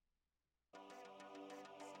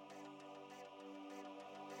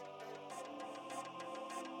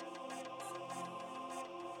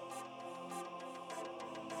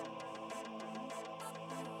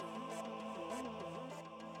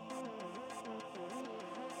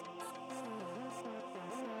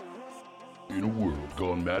In a world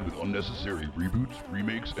gone mad with unnecessary reboots,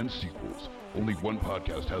 remakes, and sequels, only one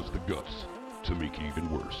podcast has the guts to make it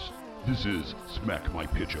even worse. This is Smack My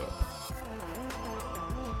Pitch Up.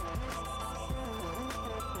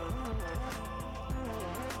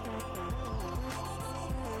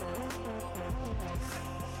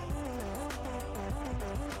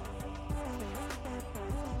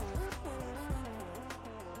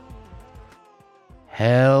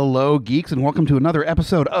 Hello, geeks, and welcome to another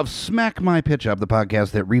episode of Smack My Pitch Up, the podcast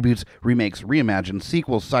that reboots, remakes, reimagines,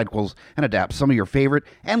 sequels, sidequels, and adapts some of your favorite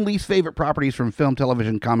and least favorite properties from film,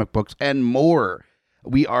 television, comic books, and more.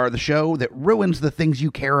 We are the show that ruins the things you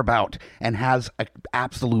care about and has an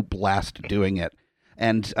absolute blast doing it.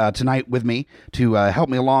 And tonight with me to help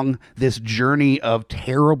me along this journey of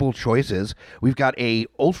terrible choices, we've got a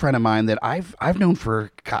old friend of mine that I've known for,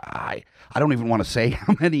 I don't even want to say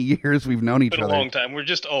how many years we've known each other. It's been a long time. We're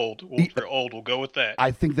just old. We're old. We'll go with that. I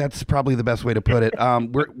think that's probably the best way to put it.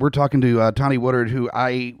 We're talking to Tawny Woodard, who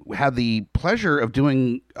I had the pleasure of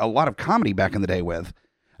doing a lot of comedy back in the day with.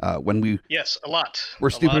 When we a lot. We're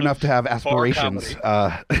stupid enough to have aspirations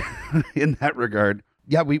in that regard.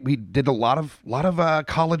 Yeah, we did a lot of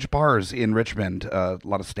college bars in Richmond. A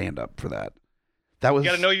lot of stand up for that. That was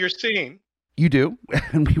you got to know your scene. You do,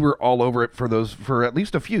 and we were all over it for at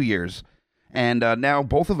least a few years. And now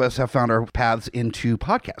both of us have found our paths into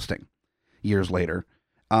podcasting years later.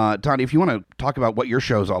 Tawny, if you want to talk about what your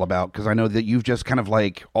show's all about, because I know that you've just kind of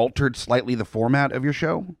like altered slightly the format of your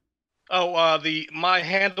show. Oh, my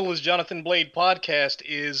handle is Jonathan Blade Podcast.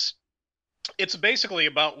 It's basically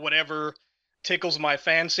about whatever tickles my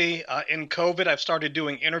fancy. In COVID, I've started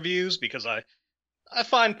doing interviews because I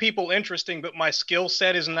find people interesting, but my skill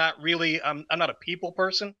set is not really. I'm not a people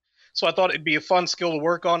person. So I thought it'd be a fun skill to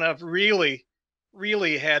work on. I've really,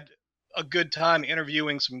 really had a good time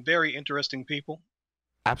interviewing some very interesting people.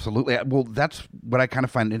 Absolutely. Well, that's what I kind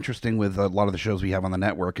of find interesting with a lot of the shows we have on the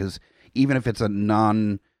network is even if it's a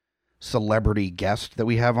non-celebrity guest that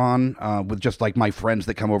we have on, with just like my friends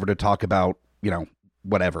that come over to talk about,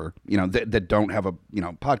 whatever, that don't have a,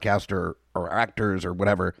 podcast or actors or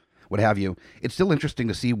whatever, what have you. It's still interesting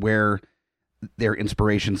to see where their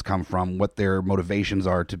inspirations come from, what their motivations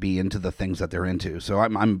are to be into the things that they're into. So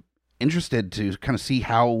I'm interested to kind of see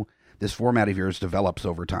how this format of yours develops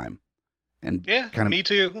over time. And yeah, me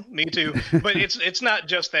too. But it's not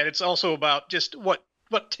just that. It's also about just what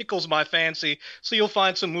tickles my fancy. So you'll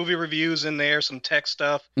find some movie reviews in there, some tech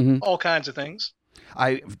stuff, all kinds of things.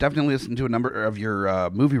 I've definitely listened to a number of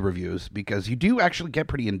your movie reviews because you do actually get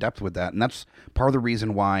pretty in depth with that. And that's part of the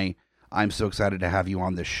reason why I'm so excited to have you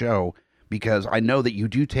on this show. Because I know that you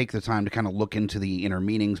do take the time to kind of look into the inner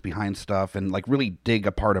meanings behind stuff and like really dig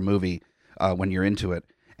apart a movie when you're into it.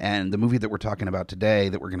 And the movie that we're talking about today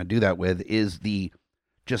that we're going to do that with is the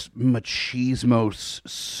just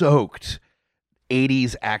machismo-soaked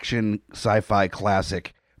 80s action sci-fi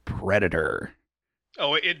classic Predator.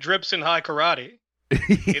 Oh, it drips in high karate.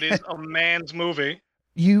 It is a man's movie.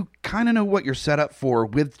 You kind of know what you're set up for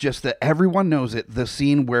with just everyone knows it. The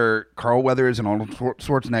scene where Carl Weathers and Arnold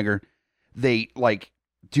Schwarzenegger, they like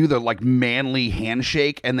do the like manly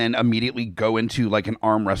handshake and then immediately go into like an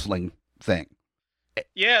arm wrestling thing.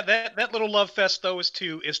 Yeah, that little love fest though is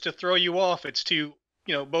to throw you off. It's to,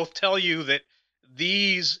 both tell you that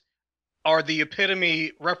these are the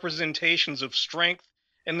epitome representations of strength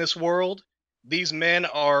in this world. These men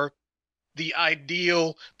are the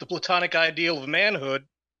platonic ideal of manhood.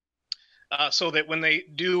 So that when they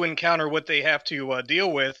do encounter what they have to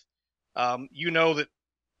deal with, that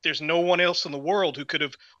there's no one else in the world who could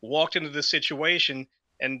have walked into this situation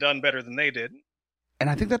and done better than they did. And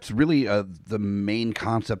I think that's really the main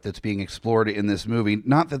concept that's being explored in this movie.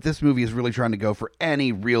 Not that this movie is really trying to go for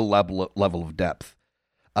any real level of depth.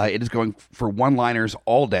 It is going for one-liners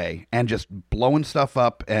all day and just blowing stuff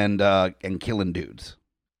up and killing dudes.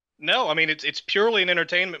 No, I mean, it's purely an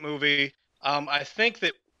entertainment movie. I think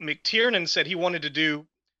that McTiernan said he wanted to do,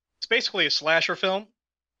 it's basically a slasher film.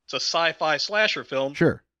 It's a sci-fi slasher film.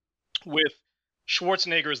 Sure. With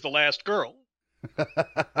Schwarzenegger as the last girl.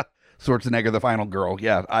 Schwarzenegger, the final girl.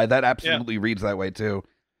 Yeah, that absolutely reads that way too.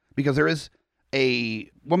 Because there is a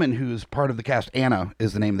woman who's part of the cast, Anna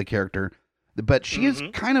is the name of the character. But she is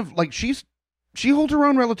kind of like, she holds her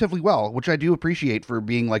own relatively well, which I do appreciate for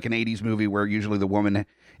being like an 80s movie where usually the woman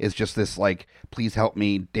is just this like, please help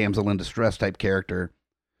me, damsel in distress type character.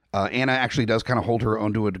 Anna actually does kind of hold her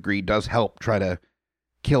own to a degree, does help try to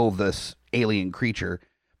kill this alien creature.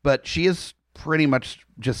 But she is pretty much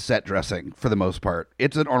just set dressing for the most part.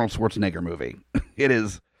 It's an Arnold Schwarzenegger movie. It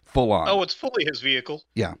is full on. Oh, it's fully his vehicle.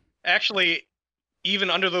 Yeah. Actually, even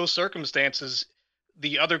under those circumstances,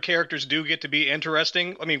 the other characters do get to be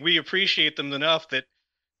interesting. I mean, we appreciate them enough that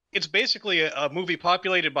it's basically a movie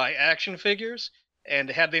populated by action figures.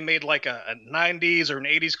 And had they made like a 90s or an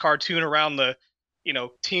 80s cartoon around the,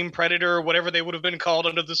 Team Predator or whatever they would have been called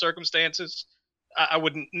under the circumstances, I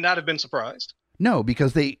would not have been surprised. No,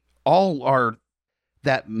 because they all are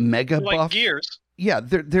that mega like buff. Gears. Yeah,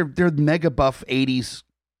 they're mega buff 80s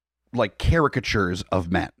like caricatures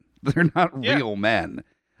of men. They're not real men.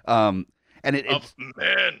 And it's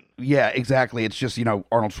men. Yeah, exactly. It's just,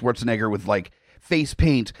 Arnold Schwarzenegger with like face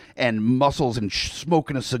paint and muscles and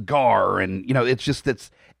smoking a cigar, and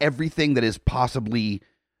it's everything that is possibly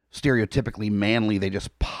stereotypically manly. They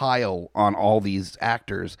just pile on all these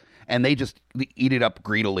actors, and they just eat it up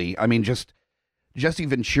greedily. I mean, just Jesse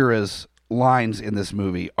Ventura's lines in this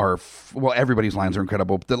movie are everybody's lines are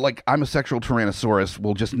incredible. But like, I'm a sexual Tyrannosaurus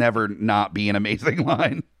will just never not be an amazing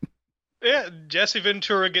line. Yeah, Jesse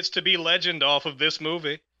Ventura gets to be legend off of this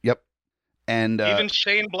movie. Yep. And even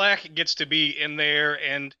Shane Black gets to be in there,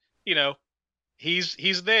 and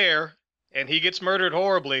he's there, and he gets murdered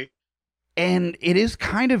horribly. And it is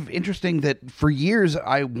kind of interesting that for years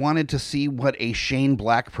I wanted to see what a Shane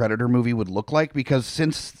Black Predator movie would look like, because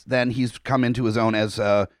since then he's come into his own as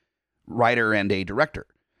a writer and a director,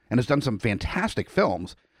 and has done some fantastic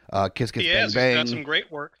films. Kiss Kiss Bang Bang. He's done some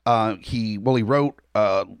great work. He wrote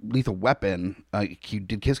Lethal Weapon. He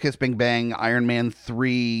did Kiss Kiss Bang Bang, Iron Man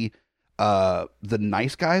 3. The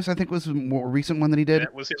Nice Guys, I think, was a more recent one that he did.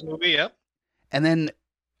 That was his movie, yep. And then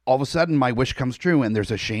all of a sudden, my wish comes true, and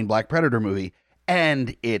there's a Shane Black Predator movie,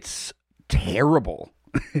 and it's terrible.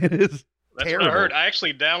 It is That's terrible. What I heard. I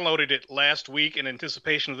actually downloaded it last week in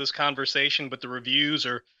anticipation of this conversation, but the reviews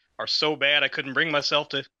are so bad I couldn't bring myself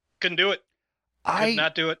to. Couldn't do it. Could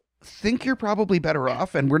not do it. Think you're probably better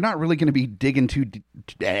off, and we're not really going to be digging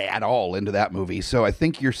at all into that movie, so I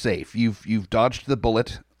think you're safe. You've dodged the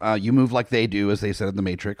bullet. You move like they do, as they said in The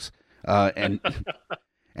Matrix, and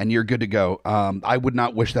and you're good to go. I would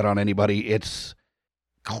not wish that on anybody. It's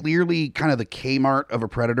clearly kind of the Kmart of a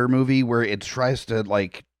Predator movie, where it tries to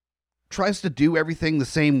do everything the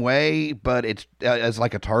same way, but it's as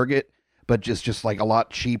like a Target, but just like a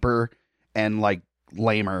lot cheaper and like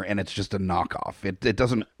lamer, and it's just a knockoff. It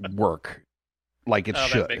doesn't work like it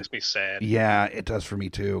should. That makes me sad. Yeah, it does for me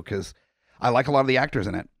too, because I like a lot of the actors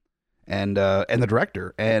in it, and the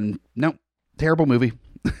director. And no, terrible movie.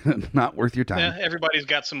 Not worth your time. Yeah, everybody's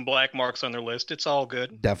got some black marks on their list. It's all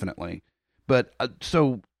good. Definitely. But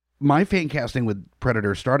so my fan casting with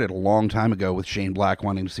Predator started a long time ago with Shane Black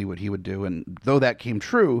wanting to see what he would do, and though that came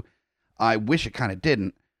true, I wish it kind of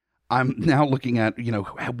didn't. I'm now looking at,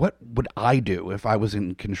 what would I do if I was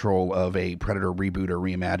in control of a Predator reboot or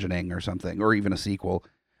reimagining or something, or even a sequel?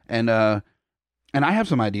 And I have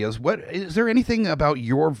some ideas. Is there anything about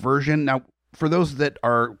your version? Now, for those that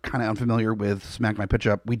are kind of unfamiliar with Smack My Pitch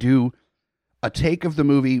Up, we do a take of the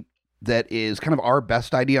movie that is kind of our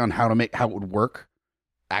best idea on how it would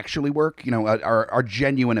actually work. Our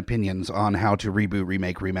genuine opinions on how to reboot,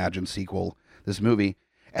 remake, reimagine, sequel this movie.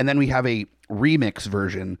 And then we have a remix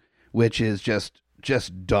version, which is just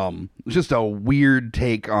dumb. Just a weird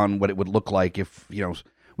take on what it would look like if,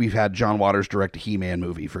 we've had John Waters direct a He-Man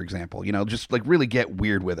movie, for example. Just like really get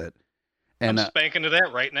weird with it. And I'm spanking to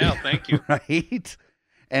that right now. Thank you. Right?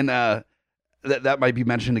 And that might be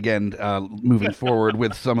mentioned again moving forward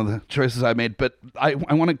with some of the choices I made. But I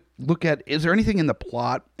want to look at, is there anything in the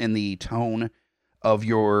plot and the tone of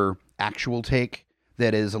your actual take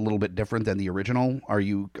that is a little bit different than the original? Are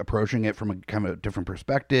you approaching it from a kind of a different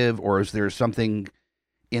perspective, or is there something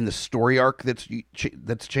in the story arc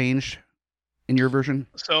that's changed in your version?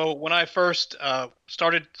 So when I first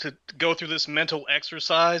started to go through this mental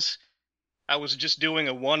exercise, I was just doing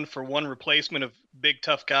a one-for-one replacement of big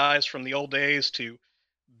tough guys from the old days to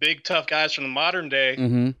big tough guys from the modern day.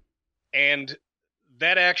 Mm-hmm. And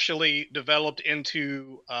that actually developed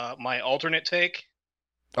into my alternate take.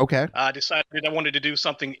 Okay. I decided I wanted to do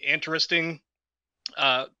something interesting,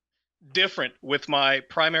 different with my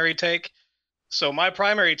primary take. So my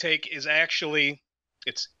primary take is actually,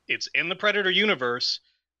 it's in the Predator universe,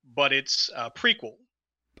 but it's a prequel.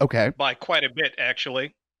 Okay. By quite a bit,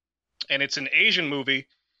 actually. And it's an Asian movie.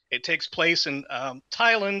 It takes place in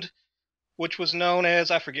Thailand, which was known as,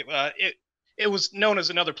 I forget, it was known as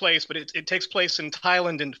another place, but it takes place in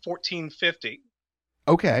Thailand in 1450.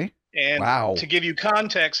 Okay. And wow. To give you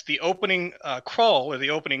context, the opening crawl, or the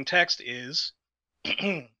opening text is,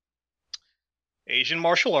 Asian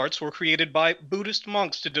martial arts were created by Buddhist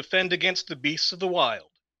monks to defend against the beasts of the wild,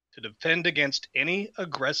 to defend against any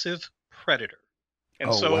aggressive predator. And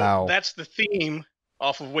wow. that's the theme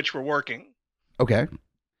off of which we're working. Okay.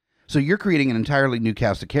 So you're creating an entirely new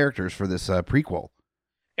cast of characters for this prequel.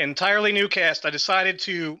 Entirely new cast. I decided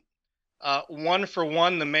to one for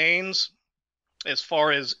one the mains as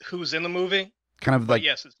far as who's in the movie. Kind of like,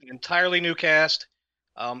 yes, it's an entirely new cast.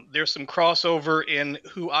 There's some crossover in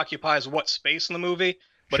who occupies what space in the movie,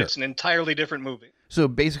 but sure. It's an entirely different movie. So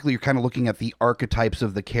basically, you're kind of looking at the archetypes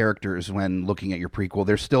of the characters when looking at your prequel.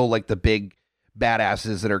 There's still like the big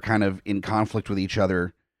badasses that are kind of in conflict with each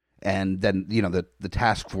other, and then the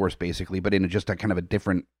task force basically, but in just a kind of a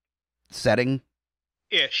different setting.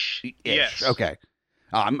 Ish. Yes. Okay.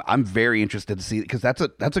 I'm very interested to see, because that's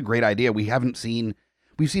a great idea. We've seen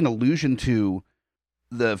allusion to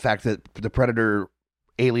the fact that the Predator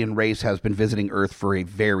alien race has been visiting Earth for a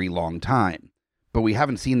very long time, but we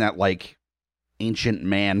haven't seen that like ancient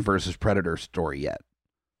man versus Predator story yet.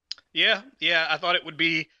 Yeah. I thought it would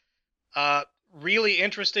be really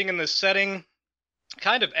interesting in this setting,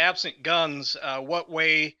 kind of absent guns. What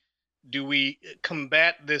way do we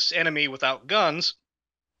combat this enemy without guns?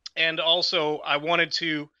 And also, I wanted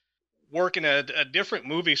to work in a different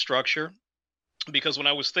movie structure, because when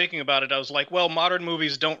I was thinking about it, I was like, well, modern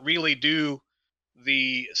movies don't really do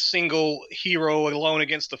the single hero alone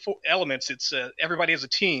against the elements. It's everybody has a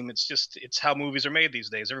team. It's how movies are made these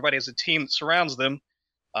days. Everybody has a team that surrounds them.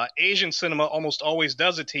 Asian cinema almost always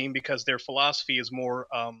does a team because their philosophy is more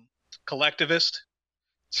collectivist.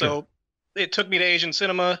 So It took me to Asian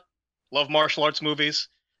cinema. Love martial arts movies.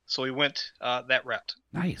 So we went that route.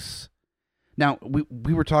 Nice. Now,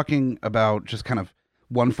 we were talking about just kind of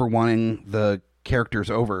one-for-oneing the characters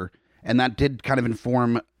over, and that did kind of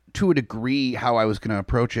inform, to a degree, how I was going to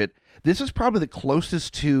approach it. This is probably the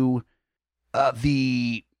closest to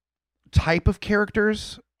the type of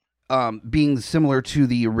characters being similar to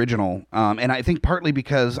the original. And I think partly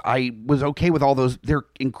because I was okay with all those. They're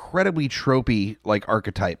incredibly tropey, like,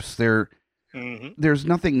 archetypes. There's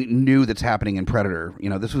nothing new that's happening in Predator.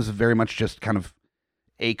 This was very much just kind of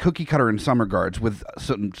a cookie cutter in some regards, with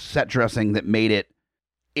some set dressing that made it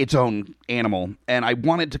its own animal. And I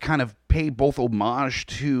wanted to kind of pay both homage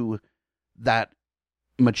to that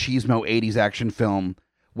machismo 80s action film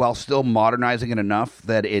while still modernizing it enough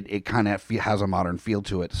that it kind of has a modern feel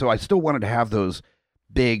to it. So I still wanted to have those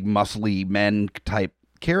big, muscly men type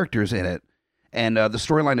characters in it. And the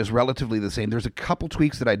storyline is relatively the same. There's a couple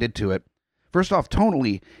tweaks that I did to it. First off,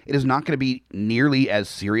 tonally, it is not going to be nearly as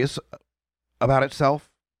serious about itself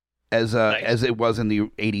as it was in the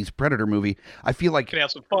 80s Predator movie. I feel like it can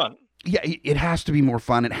have some fun. Yeah, it has to be more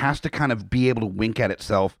fun. It has to kind of be able to wink at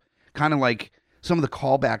itself, kind of like some of the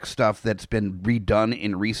callback stuff that's been redone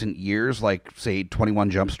in recent years, like, say,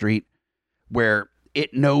 21 Jump Street, where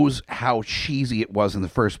it knows how cheesy it was in the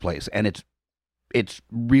first place, and it's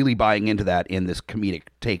really buying into that in this comedic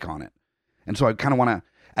take on it. And so I kind of want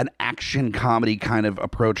an action comedy kind of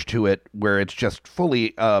approach to it, where it's just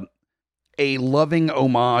fully a loving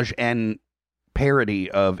homage and parody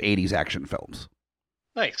of 80s action films.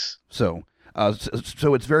 Nice. So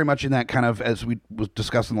it's very much in that kind of, as we was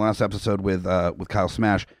discussed in the last episode with Kyle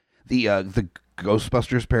Smash, the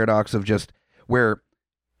Ghostbusters paradox of just where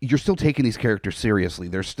you're still taking these characters seriously.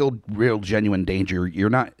 There's still real genuine danger.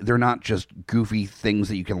 They're not just goofy things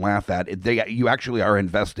that you can laugh at. You actually are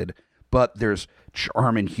invested, but there's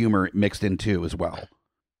charm and humor mixed in too as well.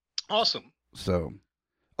 Awesome. So,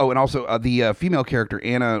 and also the female character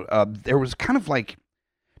Anna, there was kind of like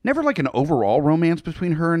never like an overall romance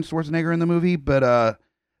between her and Schwarzenegger in the movie, but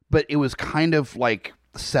it was kind of like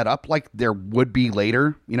set up like there would be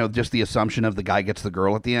later, just the assumption of the guy gets the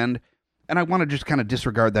girl at the end. And I want to just kind of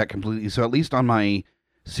disregard that completely. So at least on my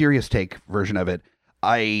serious take version of it,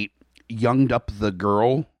 I younged up the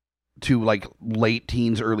girl to like late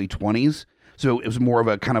teens, early 20s. So it was more of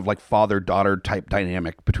a kind of like father-daughter type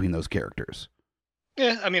dynamic between those characters.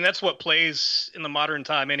 Yeah, I mean, that's what plays in the modern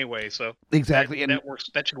time anyway, so exactly, that works.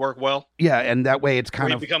 That should work well. Yeah, and that way it's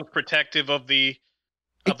kind of becomes protective of the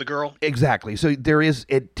girl. Exactly. So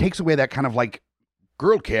it takes away that kind of like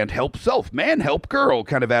girl can't help self, man help girl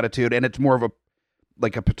kind of attitude, and it's more of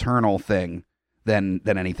a paternal thing than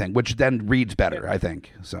anything, which then reads better, I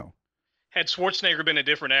think. So had Schwarzenegger been a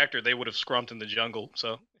different actor, they would have scrumped in the jungle.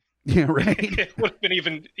 So yeah, right. It would have been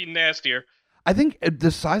even nastier. I think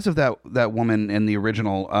the size of that woman in the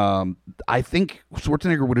original, I think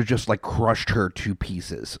Schwarzenegger would have just like crushed her to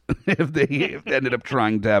pieces if they ended up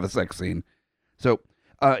trying to have a sex scene. So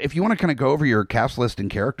if you want to kind of go over your cast list and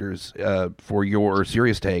characters for your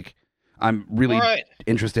serious take, I'm really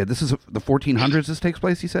interested. This is the 1400s this takes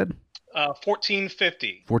place, you said?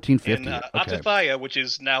 1450. 1450. In Ayutthaya, which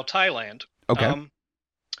is now Thailand. Okay.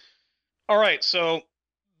 All right, so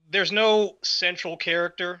there's no central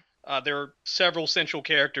character. There are several central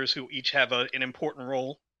characters who each have an important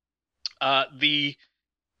role. The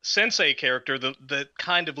sensei character, the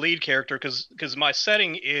kind of lead character, because my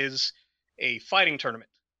setting is a fighting tournament,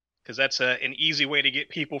 because that's an easy way to get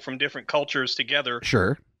people from different cultures together.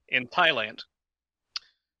 Sure. In Thailand.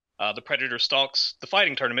 The predator stalks the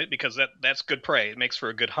fighting tournament because that's good prey. It makes for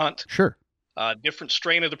a good hunt. Sure. Different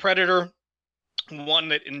strain of the predator, one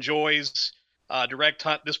that enjoys direct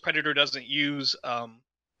hunt. This predator doesn't use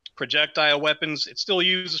projectile weapons. It still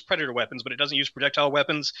uses predator weapons, but it doesn't use projectile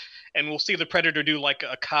weapons. And we'll see the predator do like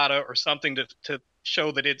a kata or something to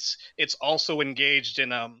show that it's also engaged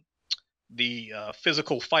in the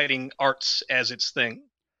physical fighting arts as its thing.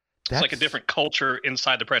 It's like a different culture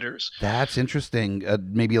inside the predators. That's interesting.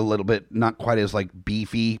 Maybe a little bit, not quite as like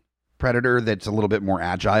beefy predator. That's a little bit more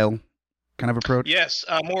agile kind of approach. Yes,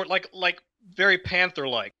 more like very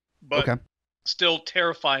panther-like, but still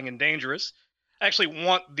terrifying and dangerous. I actually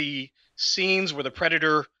want the scenes where the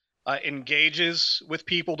predator engages with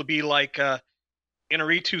people to be like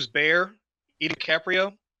Inarritu's bear,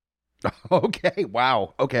 DiCaprio. Okay.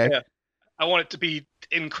 Wow. Okay. Yeah. I want it to be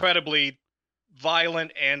incredibly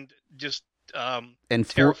violent and just and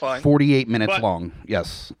terrifying. 48 minutes long.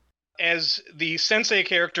 Yes. As the sensei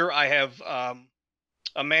character, I have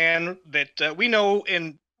a man that we know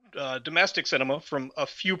in domestic cinema from a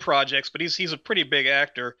few projects, but he's a pretty big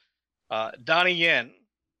actor, Donnie Yen.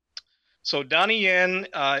 So Donnie Yen,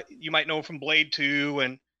 you might know from Blade 2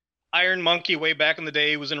 and Iron Monkey way back in the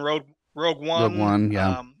day. He was in Rogue One. Rogue One,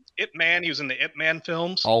 yeah. Ip Man, he was in the Ip Man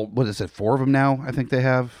films. What is it, 4 of them now? I think they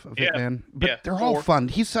have of Ip Man. But they're 4. All fun.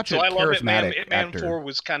 He's such a charismatic Ip Man actor. 4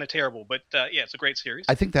 was kind of terrible, but yeah, it's a great series.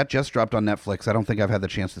 I think that just dropped on Netflix. I don't think I've had the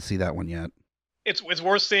chance to see that one yet. It's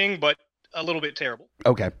worth seeing, but a little bit terrible.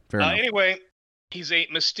 Okay, fair enough. Anyway, he's a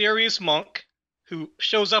mysterious monk who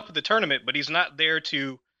shows up at the tournament, but he's not there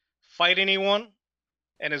to fight anyone.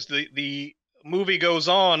 And as the movie goes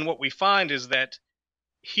on, what we find is that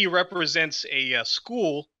he represents a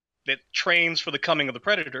school that trains for the coming of the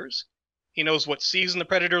predators. He knows what season the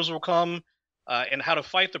predators will come and how to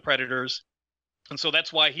fight the predators. And so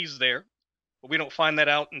that's why he's there. But we don't find that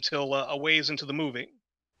out until a ways into the movie.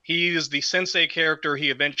 He is the sensei character.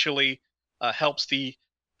 He eventually helps the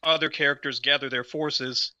other characters gather their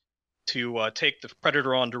forces to take the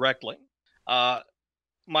predator on directly.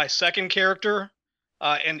 My second character,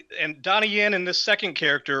 and Donnie Yen and this second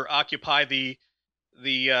character occupy the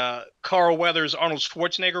Carl Weathers, Arnold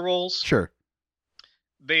Schwarzenegger roles. Sure.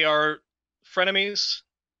 They are frenemies.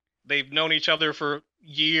 They've known each other for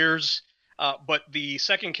years. But the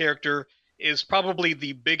second character is probably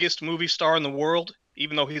the biggest movie star in the world,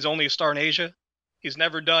 even though he's only a star in Asia. He's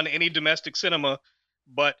never done any domestic cinema,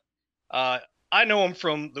 but I know him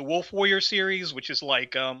from the Wolf Warrior series, which is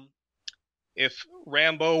like if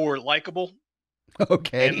Rambo were likable.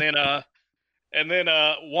 Okay. And then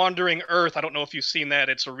Wandering Earth. I don't know if you've seen that.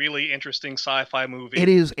 It's a really interesting sci-fi movie. It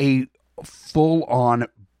is a full-on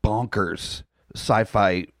bonkers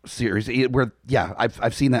sci-fi series.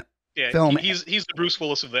 I've seen that film. He's the Bruce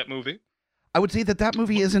Willis of that movie. I would say that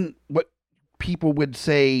movie isn't what people would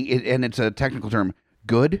say, and it's a technical term,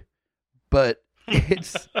 good, but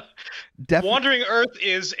it's definitely... Wandering Earth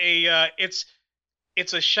is it's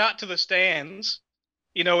a shot to the stands.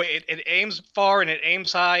 You know, it aims far and it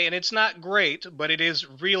aims high, and it's not great, but it is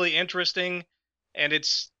really interesting, and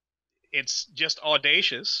it's just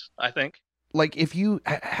audacious, I think. Like, if you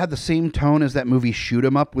had the same tone as that movie Shoot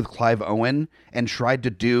 'Em Up with Clive Owen and tried to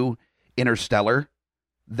do Interstellar,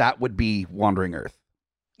 that would be Wandering Earth.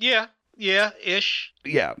 Yeah, ish.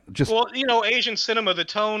 Yeah, Well, you know, Asian cinema, the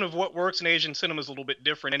tone of what works in Asian cinema is a little bit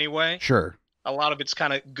different anyway. Sure. A lot of it's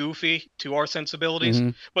kind of goofy to our sensibilities. Mm-hmm.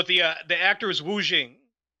 But the actor is Wu Jing.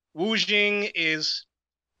 Wu Jing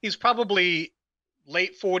he's probably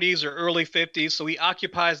late 40s or early 50s, so he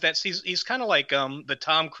occupies that. He's kind of like the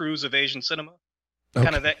Tom Cruise of Asian cinema,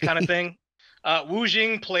 kind of that kind of thing. Wu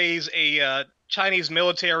Jing plays a Chinese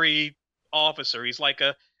military officer. He's like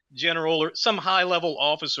a general or some high-level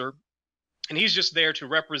officer, and he's just there to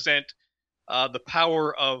represent the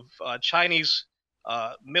power of Chinese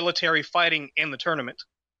military fighting in the tournament.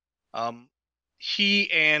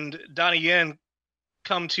 He and Donnie Yen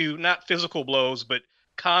come to not physical blows, but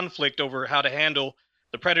conflict over how to handle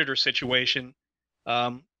the predator situation.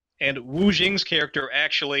 And Wu Jing's character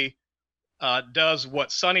actually does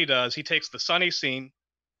what Sonny does. He takes the Sonny scene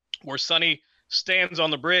where Sonny stands on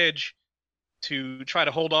the bridge to try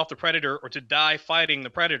to hold off the predator or to die fighting the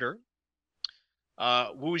predator.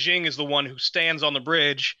 Wu Jing is the one who stands on the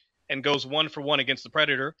bridge and goes 1-for-1 against the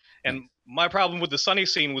predator. And my problem with the Sonny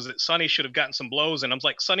scene was that Sonny should have gotten some blows, and I was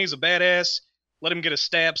like, Sonny's a badass. let him get a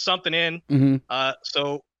stab, something in. Mm-hmm.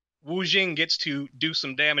 So Wu Jing gets to do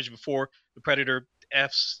some damage before the Predator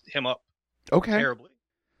F's him up terribly.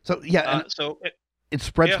 So yeah, it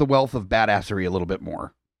spreads the wealth of badassery a little bit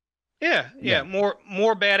more. Yeah.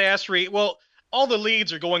 More badassery. Well, all the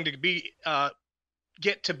leads are going to be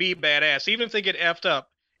get to be badass, even if they get effed up.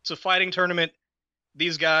 It's a fighting tournament.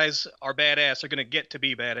 These guys are badass. They're going to get to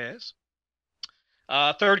be badass.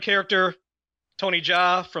 Third character, Tony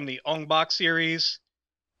Jaa from the Ong Bak series.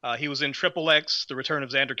 He was in Triple X, The Return of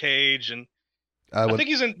Xander Cage, and I think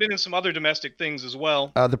he's been in some other domestic things as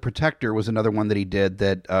well. The Protector was another one that he did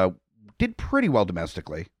that did pretty well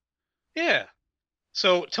domestically. Yeah.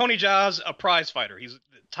 So Tony Jaa's a prize fighter. He's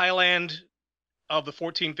Thailand of the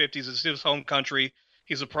 1450s. It's his home country.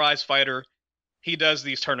 He's a prize fighter. He does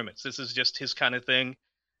these tournaments. This is just his kind of thing.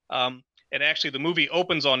 And actually, the movie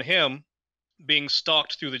opens on him being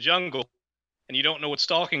stalked through the jungle, and you don't know what's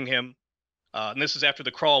stalking him. And this is after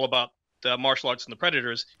the crawl about the martial arts and the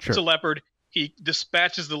predators. Sure. It's a leopard. He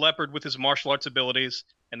dispatches the leopard with his martial arts abilities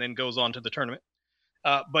and then goes on to the tournament.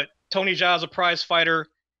 But Tony Jaa is a prize fighter.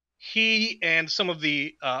 He and some of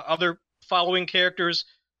the other following characters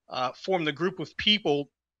form the group of people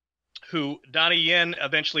who Donnie Yen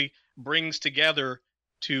eventually brings together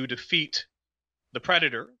to defeat the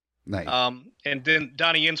Predator. Nice. And then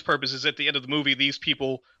Donnie Yen's purpose is at the end of the movie, these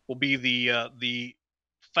people will be the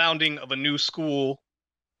founding of a new school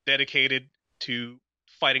dedicated to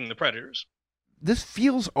fighting the Predators. This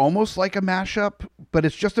feels almost like a mashup, but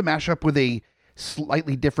it's just a mashup with a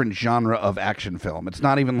slightly different genre of action film. It's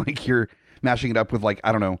not even like you're mashing it up with, like,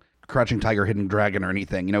 I don't know, Crouching Tiger, Hidden Dragon or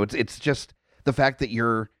anything. You know, it's just the fact that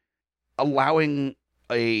you're allowing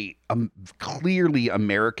a clearly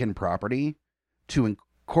American property to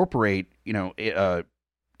incorporate, you know,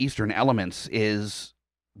 Eastern elements is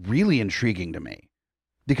really intriguing to me,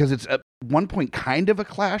 because it's at one point kind of a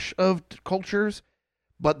clash of cultures,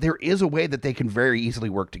 but there is a way that they can very easily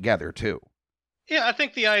work together too. Yeah, I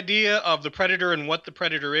think the idea of the Predator and what the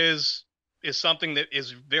Predator is something that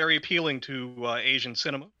is very appealing to Asian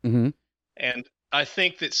cinema. Mm-hmm. And I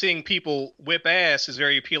think that seeing people whip ass is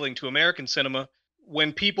very appealing to American cinema.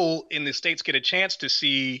 When people in the States get a chance to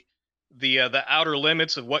see the outer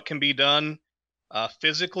limits of what can be done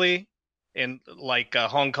physically in like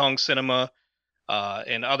Hong Kong cinema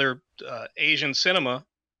and other Asian cinema,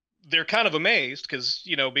 they're kind of amazed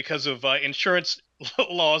because of insurance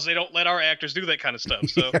laws, they don't let our actors do that kind of stuff.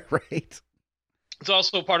 So yeah, right. It's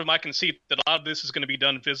also part of my conceit that a lot of this is going to be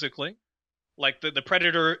done physically. Like the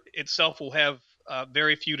Predator itself will have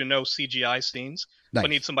very few to no CGI scenes. Nice. So I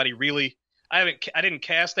need somebody really. I didn't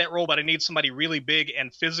cast that role, but I need somebody really big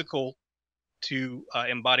and physical to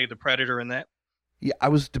embody the Predator in that. Yeah, I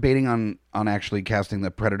was debating on actually casting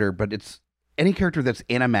the Predator, but it's any character that's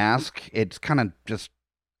in a mask. It's kind of just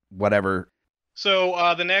whatever.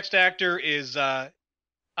 So the next actor is Iko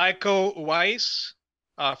Uwais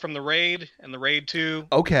from The Raid and The Raid 2.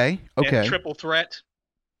 Okay. And Triple Threat.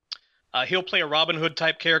 He'll play a Robin Hood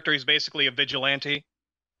type character. He's basically a vigilante.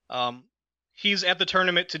 He's at the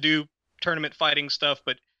tournament to do tournament fighting stuff,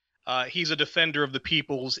 but he's a defender of the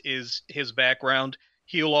peoples is his background.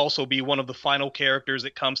 He'll also be one of the final characters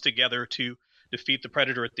that comes together to defeat the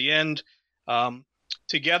Predator at the end.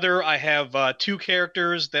 Together, I have two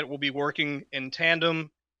characters that will be working in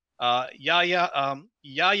tandem, Yayan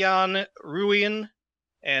Ruin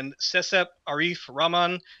and Sesep Arif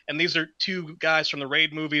Rahman. And these are two guys from the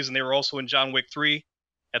Raid movies, and they were also in John Wick 3.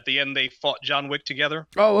 At the end, they fought John Wick together.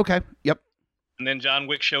 Oh, okay. Yep. And then John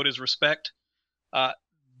Wick showed his respect.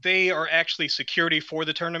 They are actually security for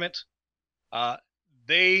the tournament.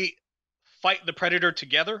 They fight the Predator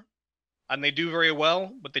together, and they do very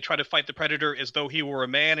well, but they try to fight the Predator as though he were a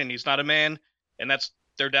man, and he's not a man, and that's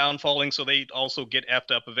their downfalling, so they also get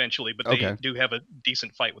effed up eventually, but they do have a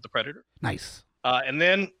decent fight with the Predator. Nice. And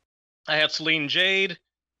then I have Celine Jade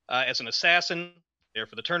as an assassin there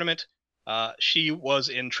for the tournament. She was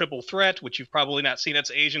in Triple Threat, which you've probably not seen. That's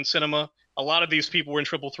Asian cinema. A lot of these people were in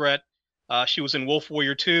Triple Threat. She was in Wolf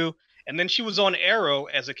Warrior 2, and then she was on Arrow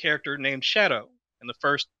as a character named Shadow in the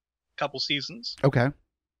first couple seasons. Okay.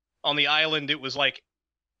 On the island, it was like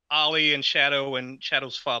Ollie and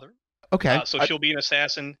Shadow's father. Okay. So she'll be an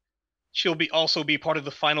assassin. She'll also be part of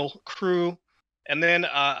the final crew. And then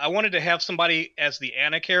I wanted to have somebody as the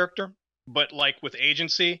Anna character, but like with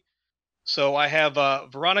agency. So I have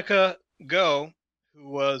Veronica Go, who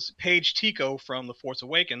was Paige Tico from The Force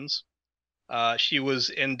Awakens. She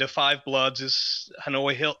was in Da 5 Bloods as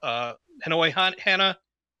Hanoi Hannah,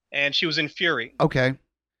 and she was in Fury. Okay.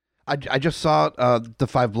 I just saw Da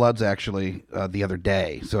 5 Bloods actually the other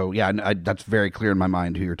day. So yeah, that's very clear in my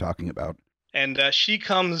mind who you're talking about. And she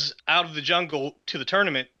comes out of the jungle to the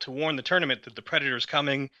tournament to warn the tournament that the predator's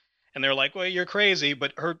coming. And they're like, well, you're crazy.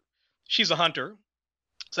 But she's a hunter.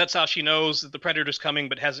 So that's how she knows that the predator's coming,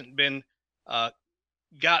 but hasn't been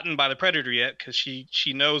gotten by the predator yet, because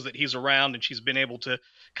she knows that he's around and she's been able to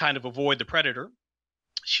kind of avoid the predator.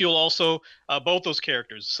 She'll also, both those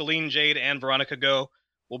characters, Celine Jade and Veronica Go,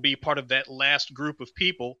 will be part of that last group of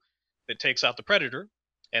people that takes out the predator.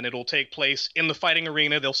 And it'll take place in the fighting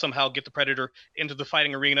arena. They'll somehow get the predator into the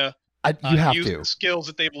fighting arena. You have use to. the skills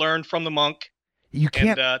that they've learned from the monk. You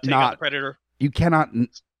can't take out the predator. You cannot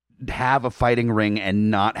have a fighting ring and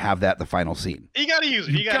not have that the final scene. You got to use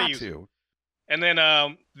it. You got to use it. it. And then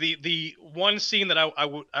the one scene that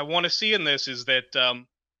I want to see in this is that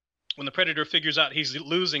when the predator figures out he's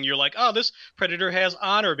losing, you're like, oh, this predator has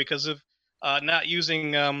honor because of not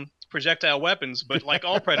using projectile weapons. But like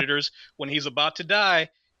all predators, when he's about to die,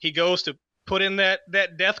 he goes to put in that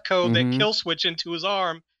death code, that kill switch into his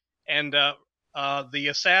arm, and the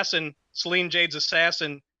assassin, Celine Jade's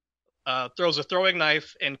assassin, throws a throwing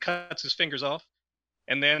knife and cuts his fingers off.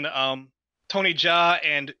 And then Tony Jaa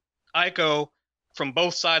and Aiko, from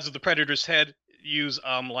both sides of the predator's head, use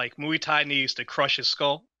like Muay Thai knees to crush his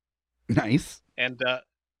skull. Nice. And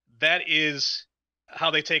that is how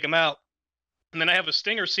they take him out. And then I have a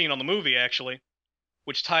stinger scene on the movie, actually,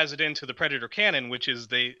 which ties it into the Predator canon, which is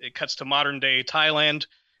it cuts to modern day Thailand.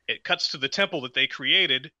 It cuts to the temple that they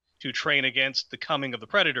created to train against the coming of the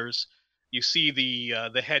predators. You see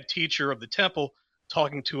the head teacher of the temple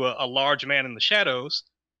talking to a large man in the shadows,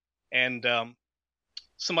 and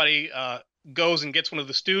somebody goes and gets one of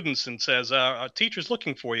the students and says, "Our teacher's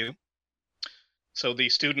looking for you." So the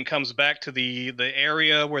student comes back to the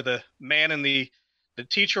area where the man and the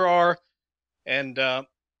teacher are, and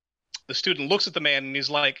the student looks at the man and he's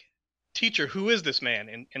like, "Teacher, who is this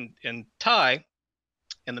man?" in Thai,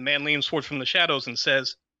 and the man leans forward from the shadows and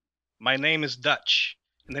says, "My name is Dutch."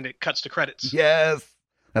 And then it cuts to credits. Yes,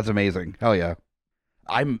 that's amazing. Hell yeah,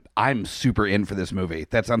 I'm super in for this movie.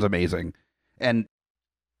 That sounds amazing. And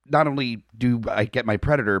not only do I get my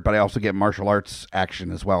Predator, but I also get martial arts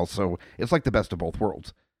action as well. So it's like the best of both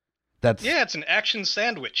worlds. It's an action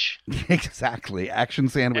sandwich. Exactly, action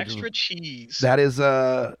sandwich. Extra cheese. That is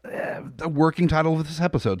the working title of this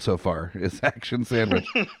episode so far is action sandwich.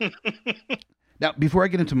 Now, before I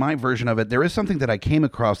get into my version of it, there is something that I came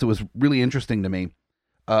across that was really interesting to me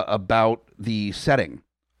about the setting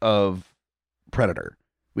of Predator.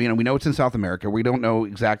 We know it's in South America. We don't know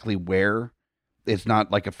exactly where. It's not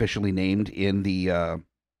like officially named in the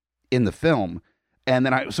film. And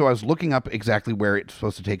then I was looking up exactly where it's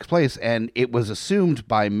supposed to take place, and it was assumed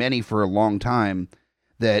by many for a long time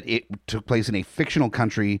that it took place in a fictional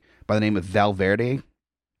country by the name of Valverde.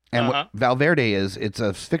 And what Valverde is, it's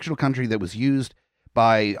a fictional country that was used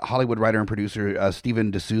by Hollywood writer and producer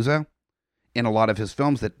Steven D'Souza in a lot of his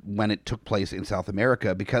films that when it took place in South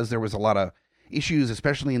America, because there was a lot of issues,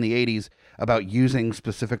 especially in the 80s, about using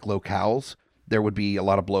specific locales. There would be a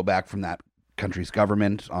lot of blowback from that country's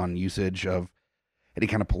government on usage of any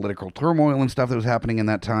kind of political turmoil and stuff that was happening in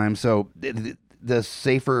that time. So the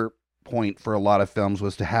safer point for a lot of films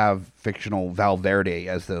was to have fictional Valverde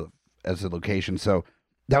as the location. So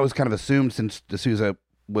that was kind of assumed, since D'Souza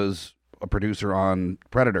was a producer on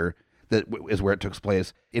Predator, that is where it took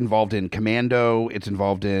place. Involved in Commando, it's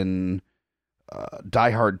involved in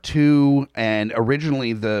Die Hard 2, and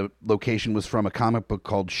originally the location was from a comic book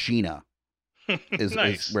called Sheena.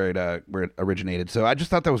 Nice. Is where it originated. So I just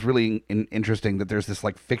thought that was really interesting that there's this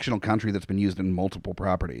like fictional country that's been used in multiple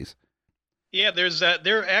properties. Yeah, there's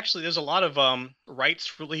a lot of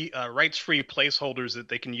rights-free placeholders that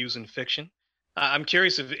they can use in fiction. I'm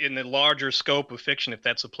curious if in the larger scope of fiction, if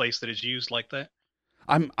that's a place that is used like that.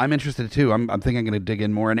 I'm interested too. I'm thinking I'm going to dig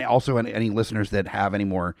in more, and also any listeners that have any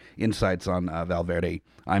more insights on Valverde,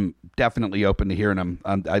 I'm definitely open to hearing them.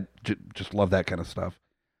 I just love that kind of stuff.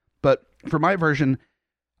 But for my version,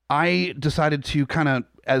 I decided to kind of,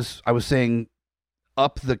 as I was saying,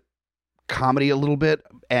 up the comedy a little bit,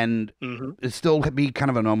 and it still be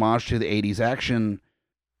kind of an homage to the 80s action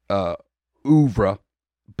oeuvre,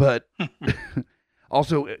 but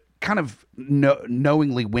also kind of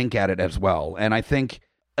knowingly wink at it as well. And I think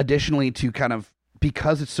additionally to kind of,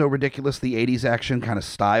 because it's so ridiculous, the 80s action kind of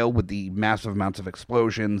style with the massive amounts of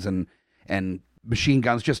explosions and machine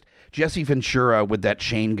guns, just Jesse Ventura with that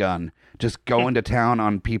chain gun, just going to town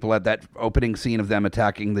on people at that opening scene of them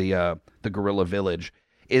attacking the guerrilla village,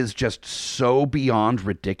 is just so beyond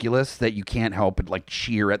ridiculous that you can't help but like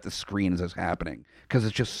cheer at the screen as it's happening, because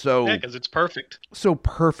it's just so, because it's perfect, so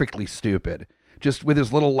perfectly stupid. Just with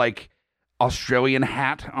his little like Australian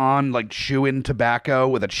hat on, like chewing tobacco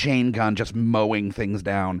with a chain gun, just mowing things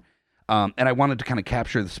down. And I wanted to kind of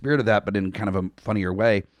capture the spirit of that, but in kind of a funnier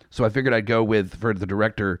way. So I figured I'd go with, for the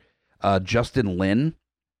director, Justin Lin.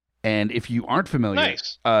 And if you aren't familiar,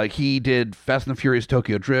 Nice. He did Fast and the Furious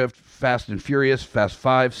Tokyo Drift, Fast and Furious, Fast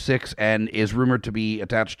 5, 6, and is rumored to be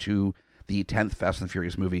attached to the 10th Fast and the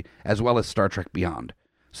Furious movie, as well as Star Trek Beyond.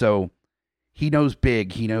 So he knows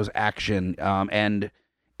big, he knows action, and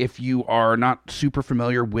if you are not super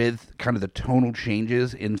familiar with kind of the tonal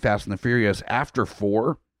changes in Fast and the Furious, after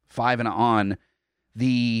 4, 5 and on,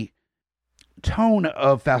 the tone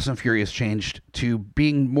of Fast and Furious changed to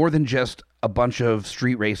being more than just a bunch of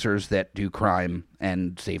street racers that do crime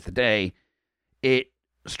and save the day. It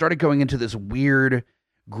started going into this weird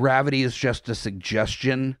gravity is just a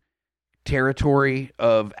suggestion territory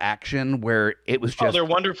of action where it was just they're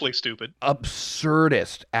wonderfully stupid.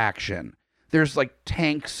 Absurdist action. There's like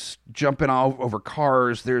tanks jumping all over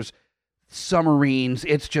cars. There's submarines.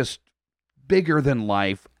 It's just bigger than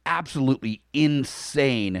life. Absolutely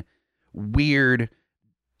insane, weird,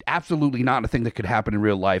 absolutely not a thing that could happen in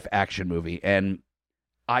real life action movie. And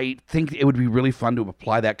I think it would be really fun to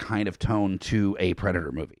apply that kind of tone to a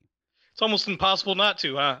Predator movie. It's almost impossible not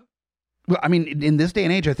to, huh? Well, I mean, in this day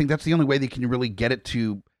and age, I think that's the only way they can really get it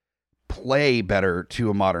to play better to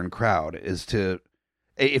a modern crowd is to,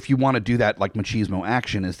 if you want to do that like machismo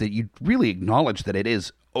action, is that you really acknowledge that it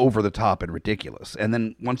is over the top and ridiculous. And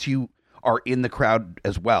then once you are in the crowd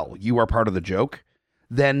as well, you are part of the joke,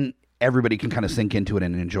 then everybody can kind of sink into it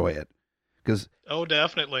and enjoy it. Because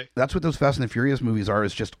definitely. That's what those Fast and the Furious movies are,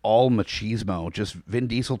 is just all machismo. Just Vin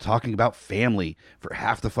Diesel talking about family for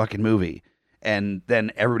half the fucking movie. And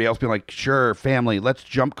then everybody else being like, sure, family, let's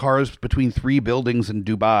jump cars between 3 buildings in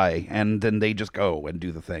Dubai. And then they just go and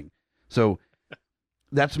do the thing. So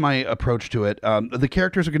that's my approach to it. The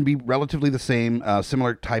characters are going to be relatively the same,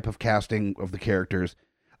 similar type of casting of the characters.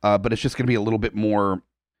 But it's just going to be a little bit more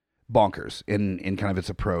bonkers in kind of its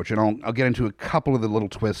approach. And I'll get into a couple of the little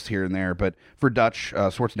twists here and there. But for Dutch,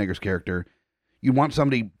 Schwarzenegger's character, you want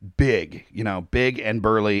somebody big, big and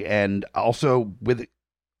burly, and also with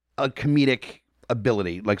a comedic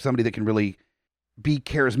ability, like somebody that can really be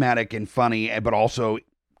charismatic and funny, but also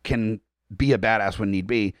can be a badass when need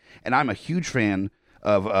be. And I'm a huge fan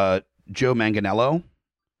of Joe Manganiello.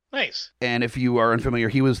 Nice. And if you are unfamiliar,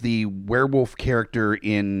 he was the werewolf character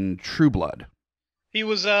in True Blood. He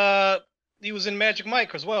was in Magic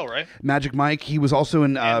Mike as well, right? Magic Mike. He was also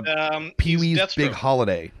in Pee-wee's Big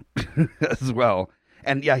Holiday as well.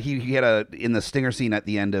 And yeah, he had in the stinger scene at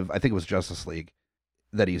the end of, I think it was Justice League,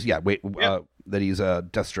 that he's that he's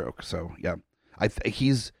Deathstroke. So yeah,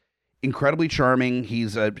 he's incredibly charming.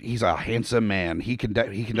 He's a handsome man. He can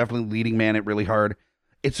definitely leading man it really hard.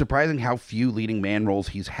 It's surprising how few leading man roles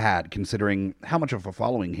he's had, considering how much of a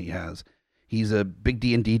following he has. He's a big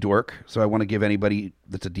D&D dork, so I want to give anybody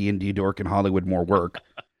that's a D&D dork in Hollywood more work,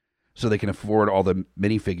 so they can afford all the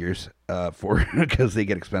minifigures because they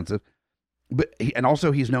get expensive. And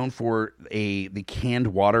also he's known for the canned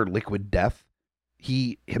water liquid death.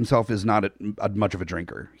 He himself is not much of a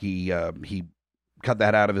drinker. He cut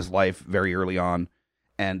that out of his life very early on,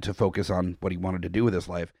 and to focus on what he wanted to do with his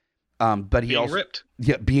life. But he being also ripped.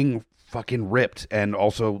 Yeah, being fucking ripped, and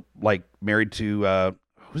also like married to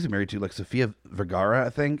who's he married to? Like Sofia Vergara, I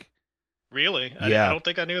think. Really? Yeah. I don't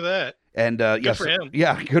think I knew that. And good for him.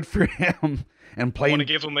 Yeah, good for him. And playing. I want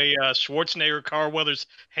to give him a Schwarzenegger Carl Weathers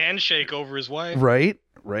handshake over his wife. Right.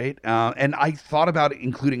 And I thought about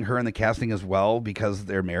including her in the casting as well because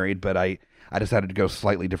they're married, but I decided to go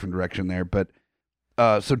slightly different direction there. But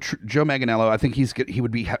so Joe Manganiello, I think he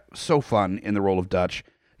would be so fun in the role of Dutch.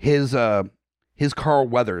 His Carl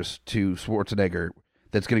Weathers to Schwarzenegger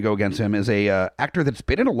that's going to go against him is a actor that's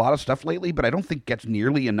been in a lot of stuff lately, but I don't think gets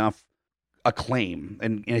nearly enough acclaim.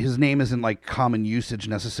 And his name isn't like common usage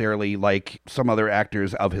necessarily like some other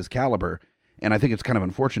actors of his caliber. And I think it's kind of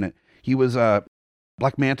unfortunate. He was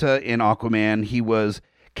Black Manta in Aquaman. He was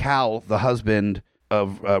Cal, the husband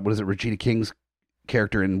of Regina King's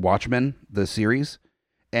character in Watchmen, the series,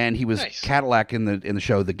 and he was nice. Cadillac in the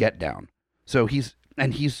show The Get Down. So he's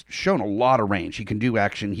shown a lot of range. He can do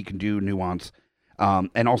action, he can do nuance,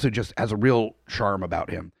 and also just has a real charm about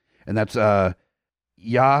him. And that's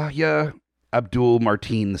Yahya Abdul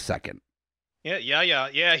Martin II. Yeah.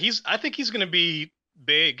 I think he's going to be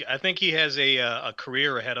big. I think he has a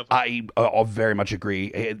career ahead of him. I'll very much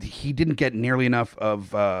agree. He didn't get nearly enough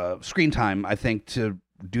of screen time, I think, to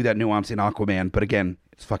do that nuance in Aquaman. But again,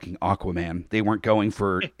 it's fucking Aquaman. They weren't going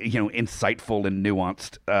for insightful and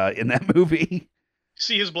nuanced in that movie.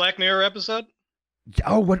 See his Black Mirror episode?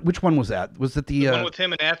 Oh, which one was that? Was it the one with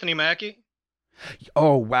him and Anthony Mackie?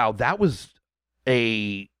 Oh wow, that was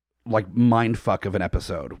a like mind fuck of an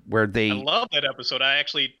episode where I love that episode. I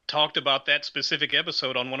actually talked about that specific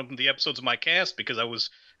episode on one of the episodes of my cast because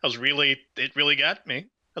it really got me. I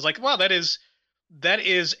was like, wow, that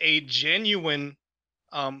is a genuine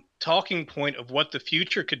talking point of what the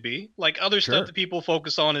future could be. Like other stuff that people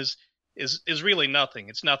focus on is really nothing.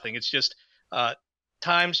 It's nothing. It's just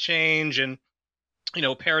times change and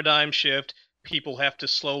paradigm shift. People have to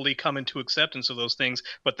slowly come into acceptance of those things.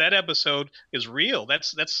 But that episode is real.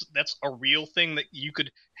 That's a real thing that you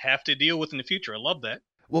could have to deal with in the future. I love that.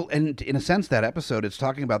 Well, and in a sense, that episode, it's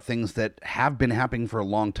talking about things that have been happening for a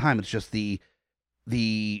long time. It's just the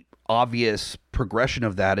obvious progression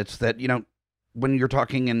of that. It's that, when you're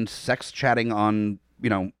talking and sex chatting on,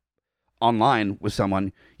 online with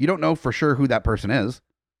someone, you don't know for sure who that person is.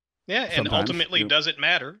 Yeah, and ultimately, does it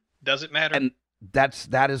matter? Does it matter? And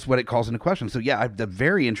that is what it calls into question. So yeah, the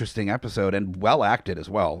very interesting episode and well acted as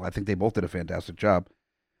well. I think they both did a fantastic job.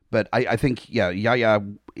 But I think Yahya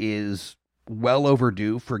is well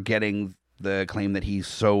overdue for getting the acclaim that he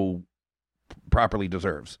so properly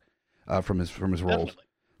deserves from his roles. Definitely.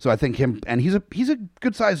 So I think him, and he's a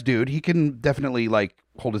good sized dude. He can definitely like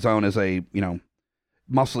hold his own as a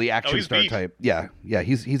muscly action star type. Yeah,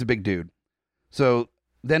 he's a big dude. So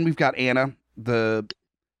then we've got Anna, the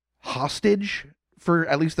hostage for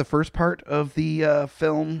at least the first part of the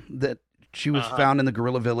film, that she was found in the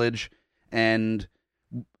guerrilla village, and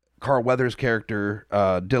Carl Weathers' character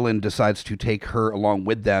Dylan decides to take her along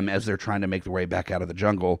with them as they're trying to make their way back out of the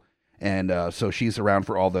jungle, and so she's around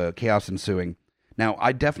for all the chaos ensuing. Now,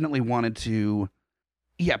 I definitely wanted to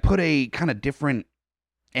put a kind of different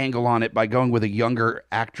angle on it by going with a younger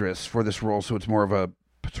actress for this role, so it's more of a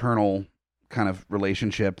paternal kind of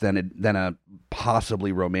relationship than a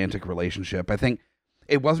possibly romantic relationship. I think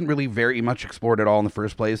it wasn't really very much explored at all in the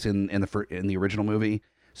first place in the original movie.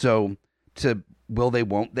 So to will they,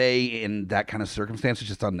 won't they in that kind of circumstance is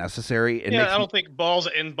just unnecessary. I don't think balls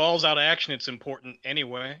out action, it's important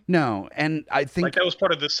anyway. No, and I think like that was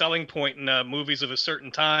part of the selling point in movies of a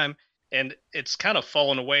certain time, and it's kind of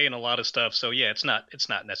fallen away in a lot of stuff. So yeah, it's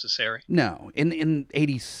not necessary. No, in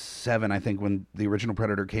 87, I think, when the original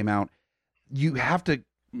Predator came out, you have to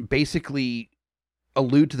basically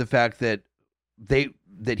allude to the fact that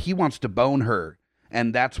he wants to bone her,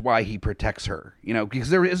 and that's why he protects her, because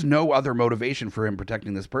there is no other motivation for him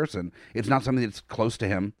protecting this person. It's not something that's close to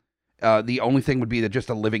him. The only thing would be that just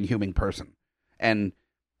a living human person. And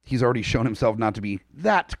he's already shown himself not to be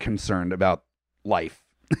that concerned about life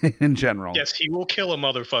in general. Yes, he will kill a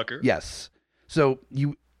motherfucker. Yes. So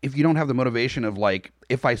if you don't have the motivation of like,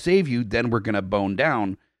 if I save you, then we're going to bone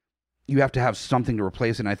down, you have to have something to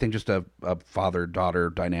replace it. And I think just a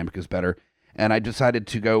father-daughter dynamic is better. And I decided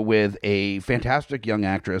to go with a fantastic young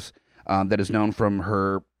actress that is known from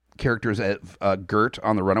her characters as Gert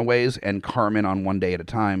on The Runaways and Carmen on One Day at a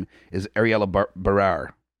Time, is Ariella Barrar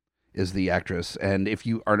is the actress. And if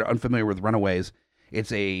you are unfamiliar with Runaways,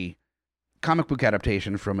 it's a comic book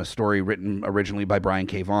adaptation from a story written originally by Brian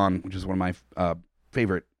K. Vaughan, which is one of my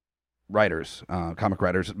favorite writers, comic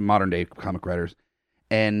writers, modern-day comic writers.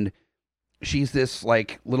 And she's this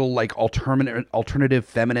like little like alternative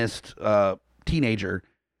feminist teenager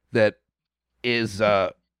that is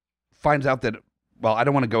finds out that, well, I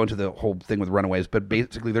don't want to go into the whole thing with Runaways, but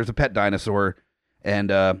basically there's a pet dinosaur,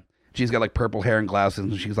 and she's got like purple hair and glasses,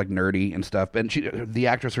 and she's like nerdy and stuff. And the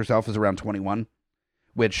actress herself is around 21,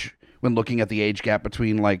 which when looking at the age gap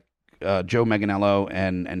between like Joe Manganiello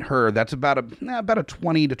and her, that's about a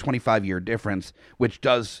 20 to 25 year difference, which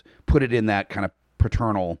does put it in that kind of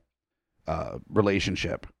paternal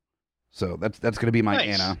relationship. So that's going to be my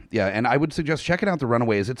nice. Anna. Yeah, and I would suggest checking out The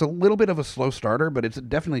Runaways. It's a little bit of a slow starter, but it's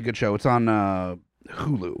definitely a good show. It's on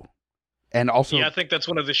Hulu. And also, yeah, I think that's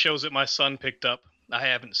one of the shows that my son picked up. I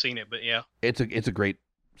haven't seen it, but yeah. It's a great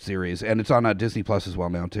series, and it's on Disney Plus as well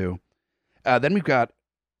now too. Then we've got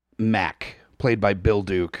Mac, played by Bill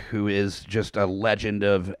Duke, who is just a legend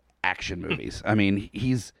of action movies. I mean,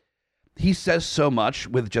 he says so much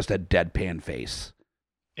with just a deadpan face.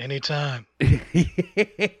 Anytime.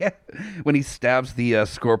 When he stabs the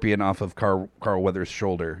scorpion off of Carl Weathers'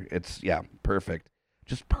 shoulder, it's, perfect.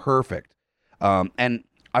 Just perfect. And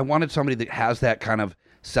I wanted somebody that has that kind of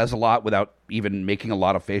says a lot without even making a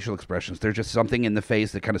lot of facial expressions. There's just something in the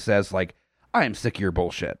face that kind of says, like, I am sick of your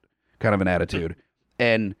bullshit, kind of an attitude.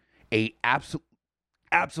 And a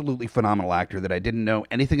absolutely phenomenal actor that I didn't know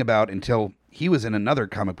anything about until he was in another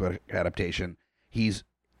comic book adaptation. He's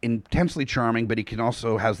intensely charming, but he can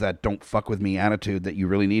also has that "don't fuck with me" attitude that you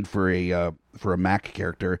really need for a Mac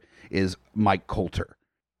character. Is Mike Coulter,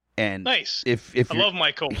 And nice. If I love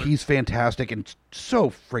Mike Coulter. He's fantastic and so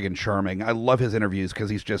friggin' charming. I love his interviews because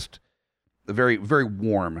he's just a very, very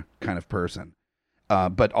warm kind of person.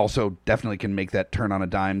 But also definitely can make that turn on a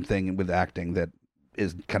dime thing with acting that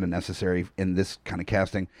is kind of necessary in this kind of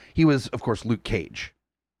casting. He was, of course, Luke Cage,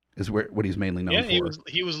 is what he's mainly known for. Yeah,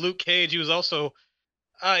 he was Luke Cage. He was also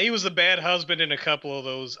he was the bad husband in a couple of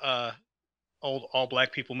those old all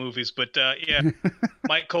black people movies. But yeah,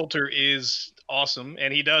 Mike Coulter is awesome,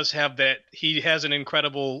 and he does have that. He has an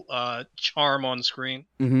incredible charm on screen.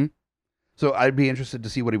 Mm-hmm. So I'd be interested to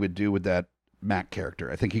see what he would do with that Mac character.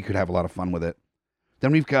 I think he could have a lot of fun with it.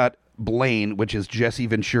 Then we've got Blaine, which is Jesse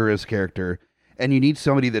Ventura's character. And you need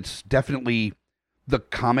somebody that's definitely the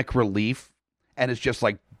comic relief and is just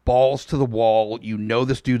like balls to the wall. You know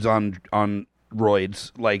this dude's on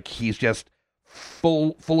roids. Like he's just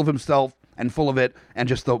full of himself and full of it and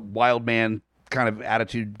just the wild man kind of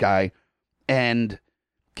attitude guy. And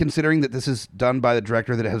considering that this is done by the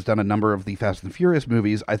director that has done a number of the Fast and Furious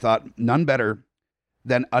movies, I thought none better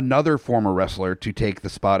than another former wrestler to take the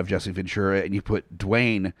spot of Jesse Ventura, and you put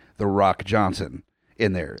Dwayne "The Rock" Johnson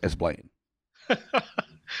in there as Blaine.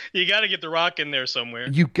 You got to get The Rock in there somewhere.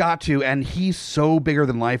 You got to, and he's so bigger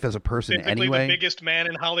than life as a person Typically anyway. The biggest man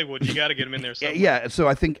in Hollywood. You got to get him in there somewhere. Yeah, so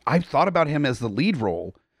I think I thought about him as the lead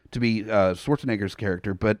role to be Schwarzenegger's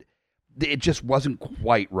character, but it just wasn't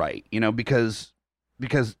quite right, because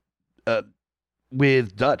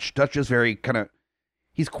with Dutch is very kind of,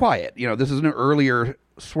 he's quiet. This is an earlier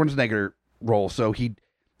Schwarzenegger role, so he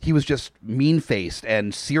was just mean-faced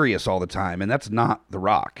and serious all the time, and that's not The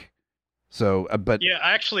Rock. So, but yeah,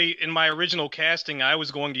 actually, in my original casting, I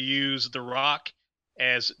was going to use The Rock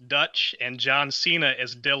as Dutch and John Cena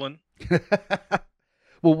as Dylan.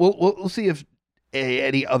 Well, we'll see if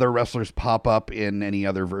any other wrestlers pop up in any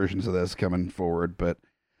other versions of this coming forward. But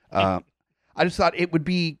I just thought it would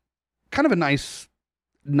be kind of a nice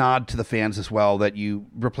nod to the fans as well that you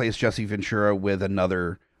replace Jesse Ventura with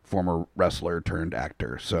another former wrestler turned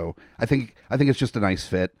actor. So I think it's just a nice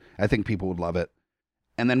fit. I think people would love it.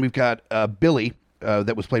 And then we've got Billy,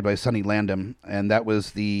 that was played by Sonny Landham, and that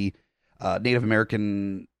was the Native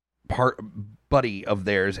American buddy of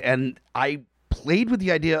theirs. And I played with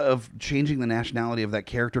the idea of changing the nationality of that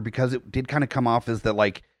character because it did kind of come off as the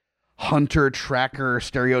like hunter tracker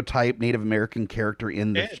stereotype Native American character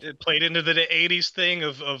in the. Yeah, it played into the 80s thing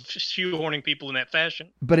of shoehorning people in that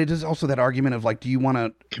fashion. But it is also that argument of like, do you want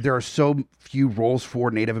to? There are so few roles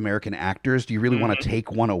for Native American actors. Do you really want to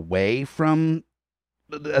take one away from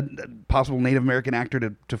a possible Native American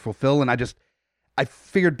actor to fulfill? And I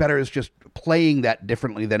figured better is just playing that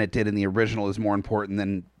differently than it did in the original is more important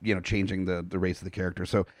than, changing the race of the character.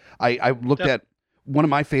 So I looked at one of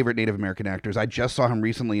my favorite Native American actors. I just saw him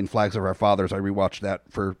recently in Flags of Our Fathers. I rewatched that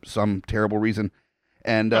for some terrible reason.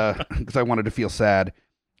 And, because I wanted to feel sad.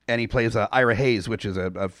 And he plays Ira Hayes, which is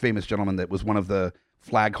a famous gentleman that was one of the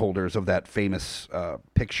flag holders of that famous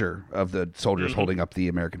picture of the soldiers holding up the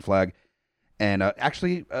American flag. And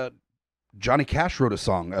actually, Johnny Cash wrote a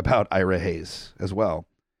song about Ira Hayes as well.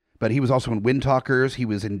 But he was also in Wind Talkers. He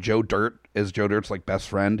was in Joe Dirt as Joe Dirt's like best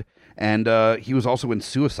friend. And he was also in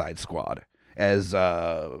Suicide Squad as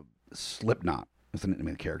Slipknot. Is the name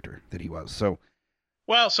of the character that he was. So,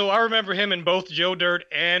 well, so I remember him in both Joe Dirt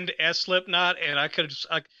and as Slipknot. And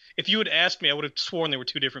if you had asked me, I would have sworn they were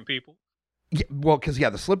two different people. Yeah, well, because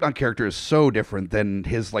the Slipknot character is so different than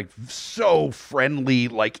his like so friendly,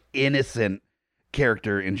 like innocent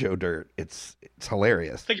character in Joe Dirt. It's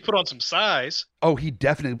hilarious. I think he put on some size. Oh, he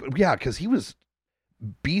definitely, because he was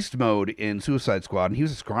beast mode in Suicide Squad, and he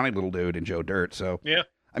was a scrawny little dude in Joe Dirt. So yeah,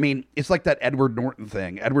 I mean, it's like that Edward Norton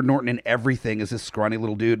thing. Edward Norton in everything is this scrawny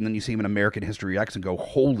little dude, and then you see him in American History X and go,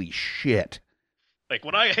 "Holy shit!" Like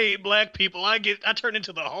when I hate black people, I turn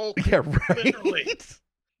into the Hulk. Yeah, right. Literally.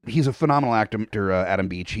 He's a phenomenal actor, Adam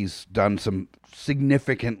Beach. He's done some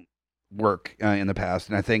significant work in the past,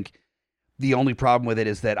 and I think the only problem with it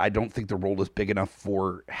is that I don't think the role is big enough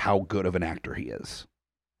for how good of an actor he is.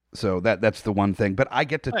 So that's the one thing. But I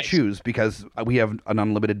get to choose because we have an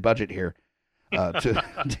unlimited budget here to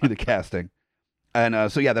do the casting.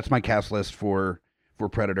 And so that's my cast list for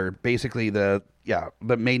Predator. Basically, the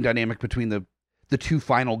main dynamic between the two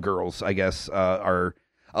final girls, I guess, are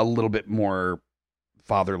a little bit more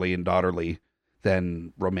fatherly and daughterly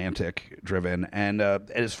than romantic driven. And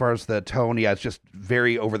as far as the tone, it's just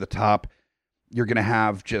very over the top. You're going to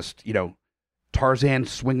have just, Tarzan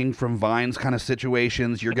swinging from vines kind of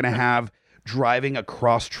situations. You're going to have driving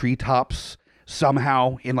across treetops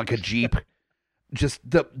somehow in like a Jeep. Just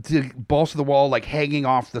the balls to the wall, like hanging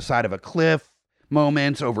off the side of a cliff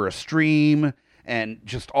moments over a stream. and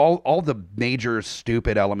just all the major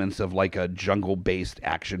stupid elements of like a jungle-based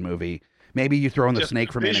action movie. Maybe you throw in the just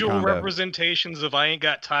snake from visual Anaconda. representations of I ain't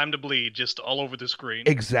got time to bleed just all over the screen.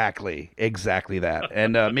 Exactly that.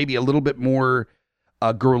 And maybe a little bit more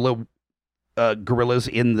gorillas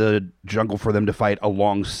in the jungle for them to fight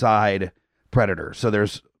alongside Predator. So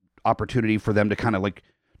there's opportunity for them to kind of like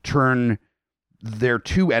turn their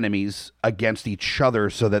two enemies against each other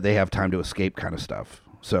so that they have time to escape kind of stuff.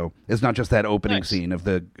 So it's not just that opening scene of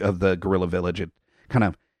the gorilla village. It kind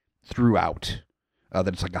of throughout that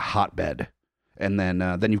it's like a hotbed. And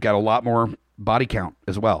then you've got a lot more body count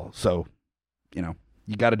as well. So, you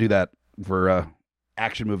got to do that for a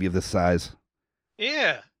action movie of this size.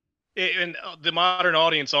 Yeah. And the modern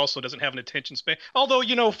audience also doesn't have an attention span.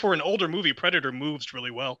 Although, for an older movie, Predator moves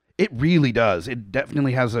really well. It really does. It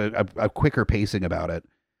definitely has a quicker pacing about it.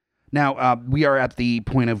 Now, we are at the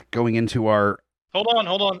point of going into our... Hold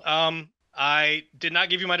on. I did not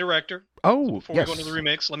give you my director. Oh, so before we go into the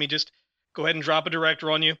remix, let me just go ahead and drop a director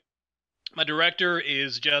on you. My director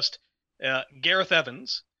is just Gareth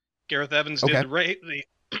Evans. Gareth Evans did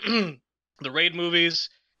the Raid movies.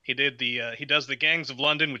 He did he does the Gangs of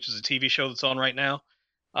London, which is a TV show that's on right now.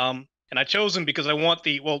 And I chose him because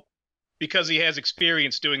because he has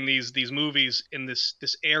experience doing these movies in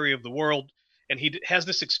this area of the world, and he has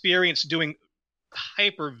this experience doing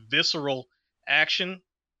hyper visceral action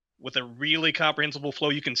with a really comprehensible flow.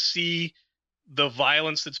 You can see the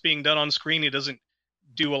violence that's being done on screen. He doesn't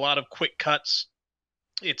do a lot of quick cuts.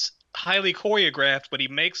 It's highly choreographed, but he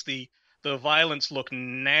makes the violence look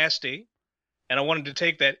nasty. And I wanted to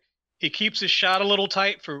take that. He keeps his shot a little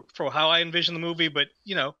tight for how I envision the movie, but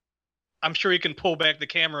I'm sure he can pull back the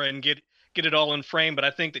camera and get it all in frame. But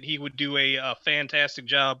I think that he would do a fantastic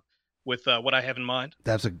job with what I have in mind.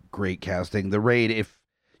 That's a great casting. The Raid, if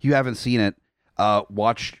you haven't seen it,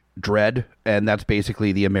 watch Dread, and that's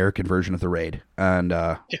basically the American version of The Raid. And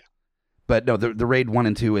yeah. But no, the Raid 1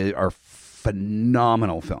 and 2 are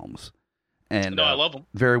phenomenal films. And I love them.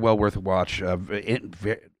 Very well worth a watch.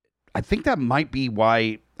 I think that might be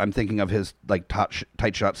why I'm thinking of his like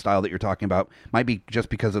tight shot style that you're talking about. Might be just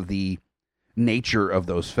because of the nature of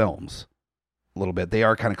those films. A little bit. They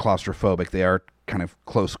are kind of claustrophobic. They are kind of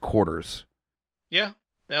close quarters. Yeah.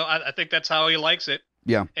 No, I think that's how he likes it.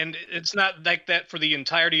 Yeah. And it's not like that for the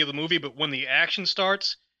entirety of the movie, but when the action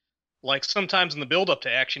starts, like sometimes in the build up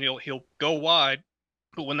to action, he'll go wide,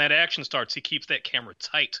 but when that action starts, he keeps that camera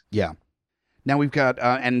tight. Yeah. Now we've got,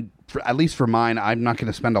 at least for mine, I'm not going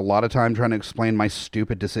to spend a lot of time trying to explain my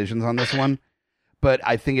stupid decisions on this one, but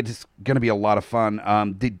I think it's going to be a lot of fun.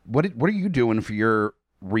 What are you doing for your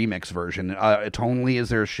remix version? Tonally, is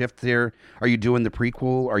there a shift there? Are you doing the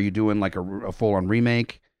prequel? Are you doing like a full-on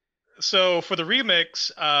remake? So for the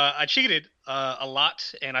remix, I cheated a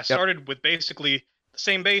lot, and I started with basically the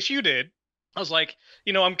same base you did. I was like,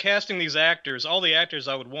 I'm casting these actors. All the actors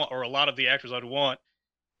I would want, or a lot of the actors I would want,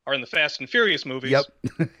 are in the Fast and Furious movies. Yep.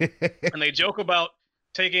 And they joke about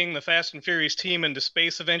taking the Fast and Furious team into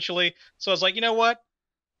space eventually. So I was like, you know what?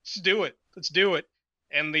 Let's do it.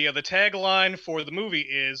 And the tagline for the movie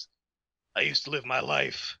is, I used to live my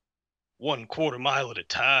life 1/4 mile at a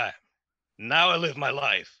time. Now I live my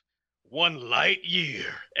life 1 light year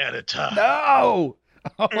at a time. No!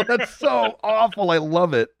 Oh, that's so awful. I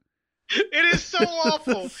love it. It is so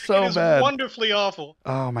awful. So it is bad. Wonderfully awful.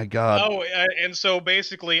 Oh my God. Oh, and so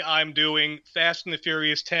basically I'm doing Fast and the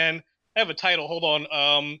Furious 10. I have a title. Hold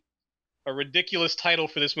on. A ridiculous title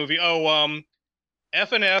for this movie.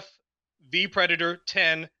 F&F The Predator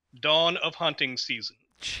 10 Dawn of Hunting Season.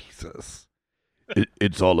 Jesus.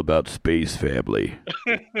 It's all about space, family.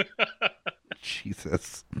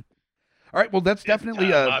 Jesus. All right, well, that's definitely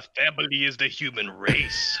my family is the human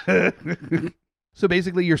race. So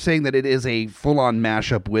basically, you're saying that it is a full-on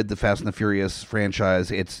mashup with the Fast and the Furious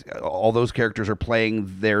franchise. It's all those characters are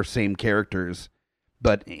playing their same characters,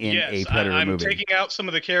 but in a Predator movie. I'm taking out some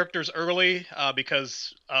of the characters early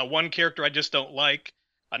because one character I just don't like.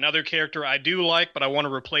 Another character I do like, but I want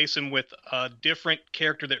to replace him with a different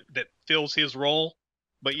character that fills his role.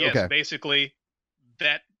 But yes, basically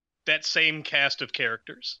that same cast of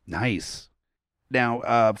characters. Nice.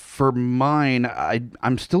 Now, for mine,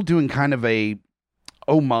 I'm still doing kind of a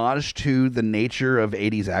homage to the nature of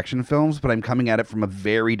 80s action films, but I'm coming at it from a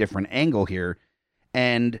very different angle here.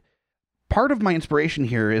 And part of my inspiration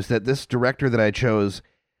here is that this director that I chose,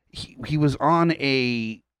 he was on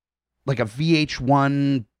a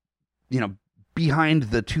VH1, behind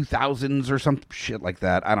the 2000s or some shit like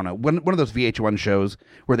that. I don't know. One of those VH1 shows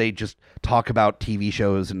where they just talk about TV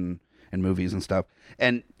shows and movies and stuff.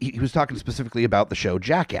 And he was talking specifically about the show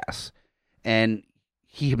Jackass. And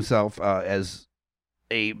he himself, as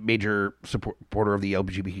a major supporter of the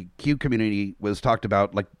LGBTQ community, was talked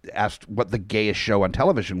about, like, asked what the gayest show on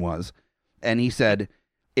television was. And he said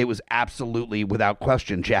it was absolutely, without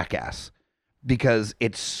question, Jackass. Because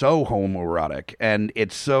it's so homoerotic and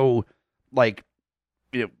it's so, like,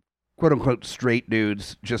 you know, quote unquote straight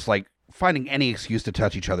dudes just like finding any excuse to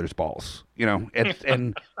touch each other's balls, you know,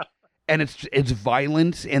 and it's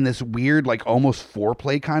violent in this weird, like, almost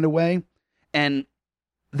foreplay kind of way. And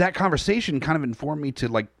that conversation kind of informed me to,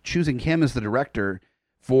 like, choosing him as the director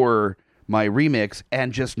for my remix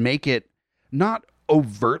and just make it not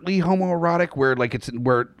overtly homoerotic where, like, it's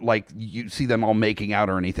where, like, you see them all making out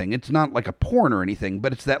or anything. It's not like a porn or anything,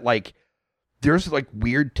 but it's that, like, there's, like,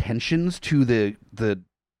 weird tensions to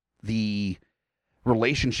the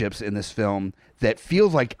relationships in this film that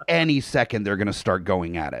feels like any second they're going to start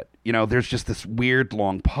going at it. You know, there's just this weird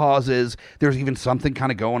long pauses. There's even something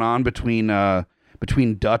kind of going on between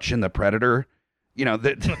Dutch and the Predator. You know,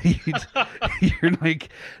 that you're like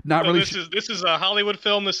not so really. This is a Hollywood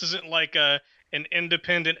film. This isn't like an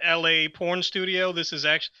independent LA porn studio. This is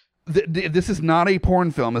actually. This is not a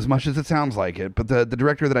porn film as much as it sounds like it. But the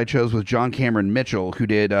director that I chose was John Cameron Mitchell, who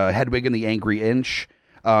did Hedwig and the Angry Inch.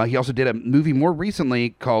 He also did a movie more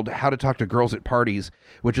recently called How to Talk to Girls at Parties,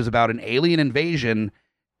 which is about an alien invasion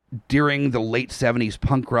during the late 70s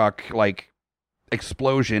punk rock, like,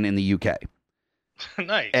 explosion in the UK.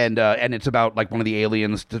 Nice. And it's about, like, one of the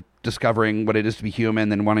aliens discovering what it is to be human,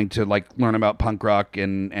 then wanting to, like, learn about punk rock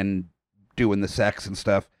and doing the sex and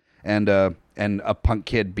stuff, and a punk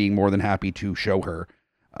kid being more than happy to show her.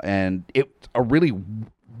 And it's a really,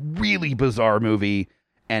 really bizarre movie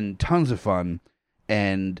and tons of fun.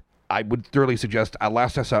 And I would thoroughly suggest.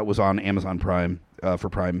 Last I saw it was on Amazon Prime for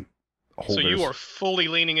Prime holders. So you are fully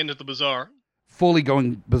leaning into the bizarre. Fully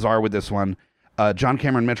going bizarre with this one. John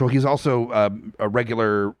Cameron Mitchell. He's also a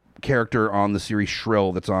regular character on the series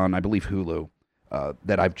Shrill that's on, I believe, Hulu.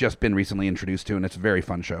 That I've just been recently introduced to, and it's a very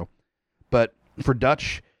fun show. But for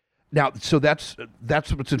Dutch, now, so that's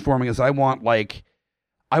what's informing us. I want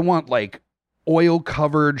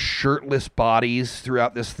oil-covered, shirtless bodies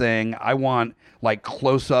throughout this thing. I want, like,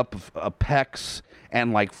 close-up of pecs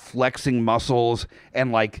and, like, flexing muscles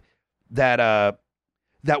and, like, that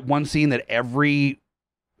one scene that every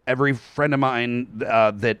friend of mine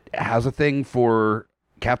that has a thing for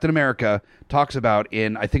Captain America talks about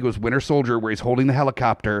in, I think it was Winter Soldier, where he's holding the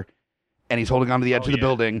helicopter and he's holding onto the edge of the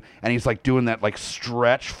building and he's, like, doing that, like,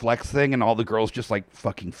 stretch flex thing and all the girls just, like,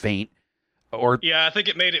 fucking faint. Or yeah, I think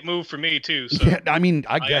it made it move for me too. So yeah, I mean,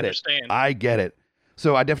 I get it.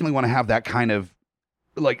 So I definitely want to have that kind of,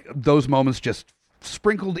 like, those moments just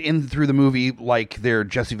sprinkled in through the movie like they're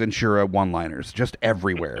Jesse Ventura one-liners, just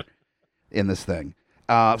everywhere in this thing.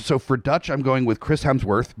 So for Dutch, I'm going with Chris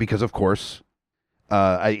Hemsworth because, of course,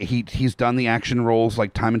 he's done the action roles,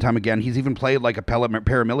 like, time and time again. He's even played, like, a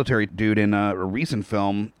paramilitary dude in a recent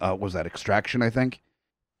film. Was that Extraction, I think?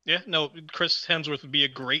 Yeah, no, Chris Hemsworth would be a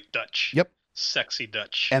great Dutch. Yep. Sexy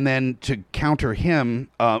Dutch. And then to counter him,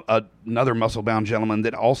 another muscle-bound gentleman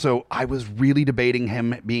that also, I was really debating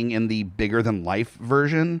him being in the Bigger Than Life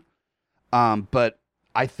version. But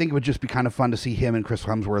I think it would just be kind of fun to see him and Chris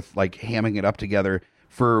Hemsworth, like, hamming it up together.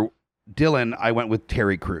 For Dylan, I went with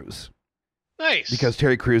Terry Crews. Nice. Because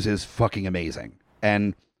Terry Crews is fucking amazing.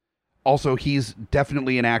 And also, he's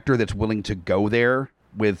definitely an actor that's willing to go there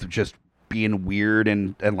with just being weird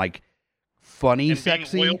and like, funny, and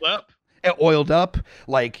sexy. Being oiled up,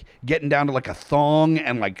 like, getting down to, like, a thong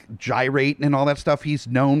and, like, gyrating and all that stuff. He's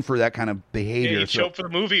known for that kind of behavior. Yeah, he'd show up for the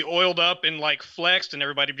movie oiled up and, like, flexed, and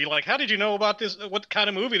everybody'd be like, how did you know about this? What kind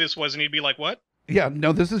of movie this was? And he'd be like, what? Yeah,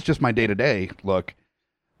 no, this is just my day-to-day look.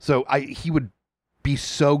 So he would be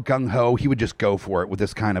so gung-ho. He would just go for it with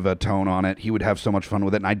this kind of a tone on it. He would have so much fun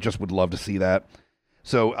with it, and I just would love to see that.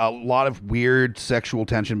 So a lot of weird sexual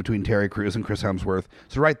tension between Terry Crews and Chris Hemsworth.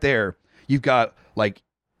 So right there, you've got, like,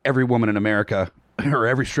 every woman in America, or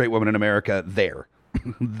every straight woman in America there.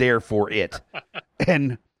 There for it.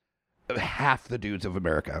 And half the dudes of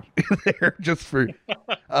America there just for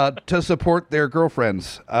to support their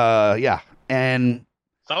girlfriends. Yeah. And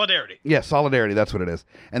solidarity. Yeah, solidarity, that's what it is.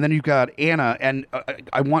 And then you've got Anna, and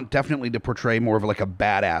I want definitely to portray more of, like, a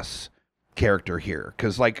badass character here,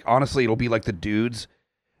 because, like, honestly, it'll be like the dudes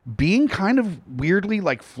being kind of weirdly,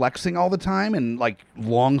 like, flexing all the time and, like,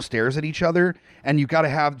 long stares at each other, and you've got to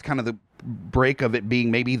have kind of the break of it being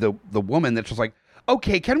maybe the woman that's just like,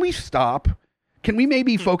 okay, can we stop? Can we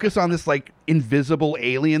maybe focus on this, like, invisible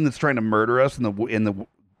alien that's trying to murder us in the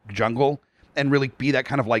jungle, and really be that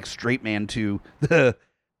kind of, like, straight man to the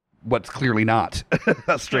what's clearly not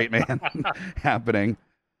a straight man happening.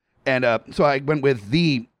 And so I went with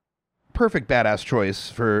the perfect badass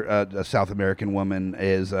choice for a South American woman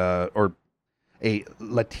is, or a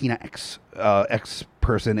Latina ex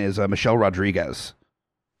person is Michelle Rodriguez.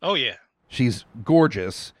 Oh yeah, she's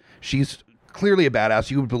gorgeous. She's clearly a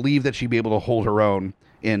badass. You would believe that she'd be able to hold her own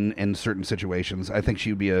in certain situations. I think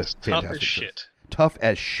she would be a fantastic tough as shit. Tough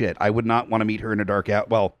as shit. I would not want to meet her in a dark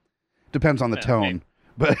out. Well, depends on the tone.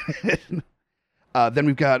 Maybe. But then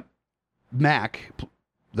we've got Mac,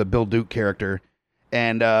 the Bill Duke character,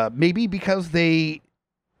 and maybe because they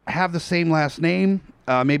have the same last name,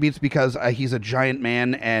 maybe it's because he's a giant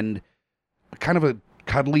man and kind of a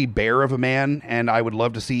cuddly bear of a man, and I would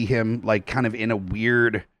love to see him like kind of in a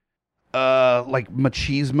weird like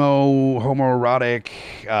machismo, homoerotic,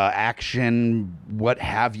 action, what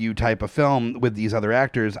have you type of film with these other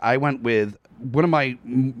actors. I went with one of my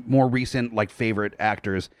more recent like favorite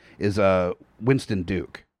actors is Winston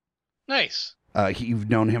Duke. Nice. You've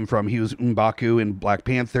known him from, he was M'Baku in Black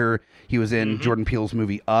Panther. He was in Jordan Peele's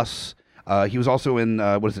movie Us. He was also in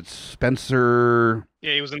what is it, Spencer?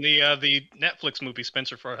 Yeah, he was in the Netflix movie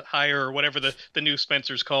Spencer for Hire or whatever the new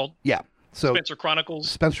Spencer's called. Yeah. So Spencer Chronicles,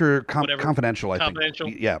 Spencer Confidential, I think.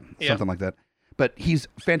 Yeah, something like that. But he's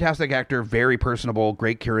a fantastic actor, very personable,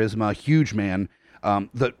 great charisma, huge man.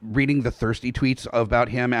 Reading the thirsty tweets about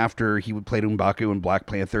him after he would play M'Baku in Black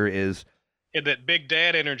Panther is... Yeah, that big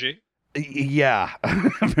dad energy. Yeah,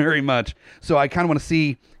 very much. So I kind of want to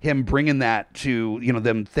see him bringing that to,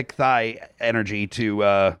 them thick thigh energy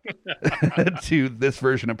to to this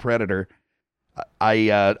version of Predator.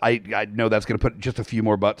 I know that's going to put just a few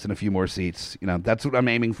more butts and a few more seats. That's what I'm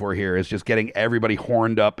aiming for here, is just getting everybody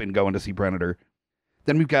horned up and going to see Predator.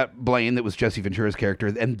 Then we've got Blaine, that was Jesse Ventura's character,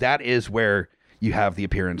 and that is where you have the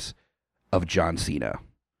appearance of John Cena.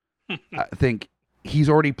 I think he's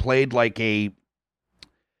already played like a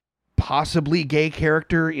possibly gay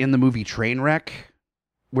character in the movie Trainwreck,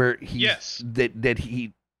 where that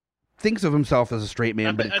he thinks of himself as a straight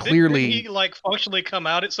man, but clearly did he like functionally come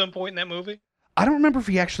out at some point in that movie? I don't remember if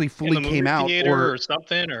he actually fully came out or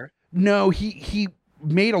something, or no. He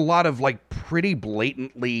made a lot of like pretty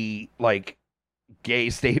blatantly like gay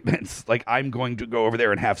statements, like I'm going to go over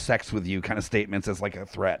there and have sex with you kind of statements as like a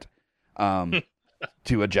threat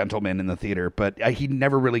to a gentleman in the theater. But he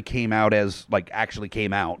never really came out as like actually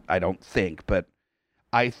came out, I don't think. But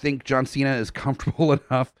I think John Cena is comfortable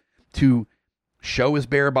enough to show his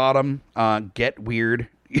bare bottom, get weird,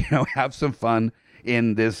 have some fun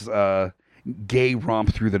in this gay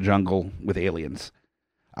romp through the jungle with aliens.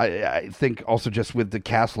 I think also just with the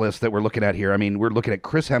cast list that we're looking at here, I mean, we're looking at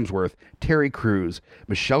Chris Hemsworth, Terry Crews,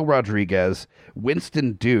 Michelle Rodriguez,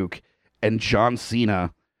 Winston Duke, and John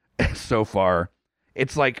Cena so far.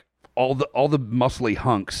 It's like all the muscly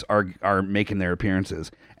hunks are making their appearances.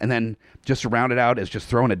 And then just to round it out is just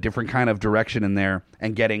throwing a different kind of direction in there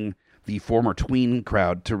and getting the former tween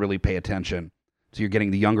crowd to really pay attention. So you're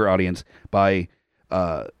getting the younger audience by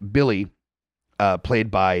Billy, played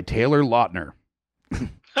by Taylor Lautner.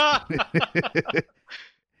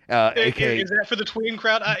 AKA, is that for the tween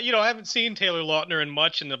crowd? I haven't seen Taylor Lautner in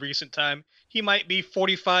much in the recent time. He might be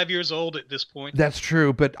 45 years old at this point. That's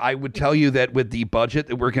true, but I would tell you that with the budget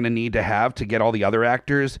that we're going to need to have to get all the other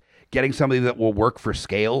actors, getting somebody that will work for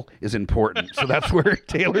scale is important. So that's where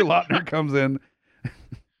Taylor Lautner comes in.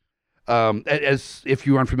 As if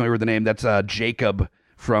you aren't familiar with the name, that's Jacob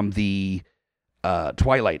from the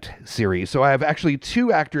Twilight series. So I have actually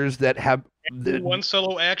two actors that have one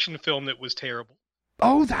solo action film that was terrible.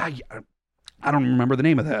 Oh, I don't remember the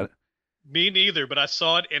name of that. Me neither, but I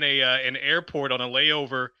saw it in an airport on a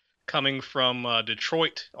layover coming from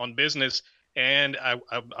Detroit on business, and I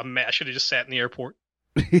should have just sat in the airport.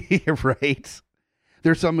 Right.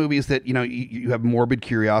 There's some movies that you have morbid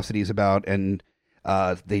curiosities about, and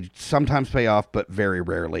they sometimes pay off, but very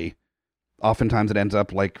rarely. Oftentimes, it ends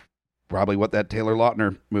up like probably what that Taylor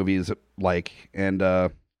Lautner movie is like, and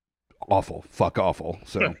awful, fuck awful.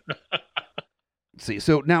 So. See,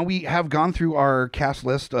 so now we have gone through our cast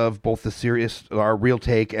list of both the serious, our real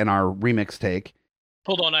take, and our remix take.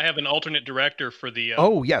 Hold on, I have an alternate director for the.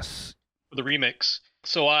 Oh yes, for the remix.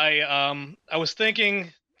 So I was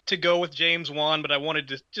thinking to go with James Wan, but I wanted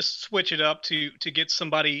to just switch it up to get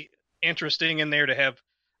somebody interesting in there to have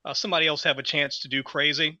somebody else have a chance to do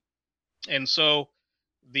crazy. And so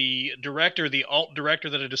the alt director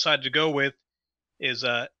that I decided to go with is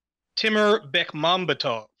Timur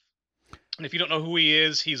Bekmambetov. And if you don't know who he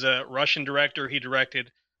is, he's a Russian director. He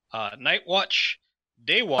directed Night Watch,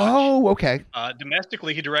 Day Watch. Oh, okay.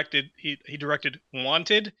 Domestically, he directed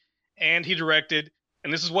Wanted, and he directed,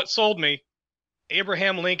 and this is what sold me,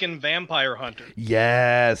 Abraham Lincoln Vampire Hunter.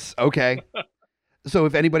 Yes. Okay. So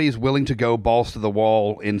if anybody's willing to go balls to the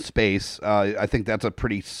wall in space, I think that's a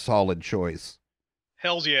pretty solid choice.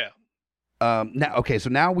 Hells yeah. So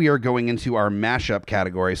now we are going into our mashup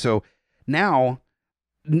category. So now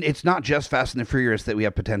it's not just Fast and the Furious that we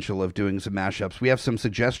have potential of doing some mashups. We have some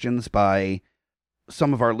suggestions by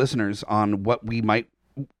some of our listeners on what we might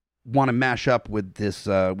want to mash up with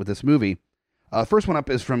this movie. First one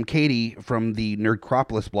up is from Katie from the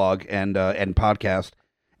Nerdcropolis blog and podcast,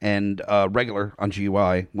 and regular on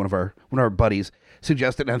GUI. One of our buddies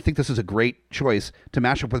suggested, and I think this is a great choice to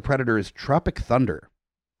mash up with Predator, is Tropic Thunder.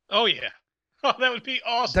 Oh yeah. Oh, that would be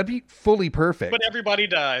awesome. That'd be fully perfect. But everybody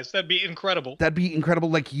dies. That'd be incredible.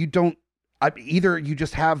 Like, either you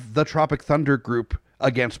just have the Tropic Thunder group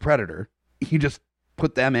against Predator. You just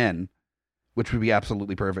put them in, which would be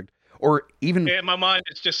absolutely perfect. Or even... In my mind,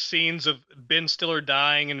 it's just scenes of Ben Stiller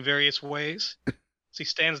dying in various ways. As he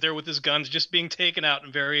stands there with his guns just being taken out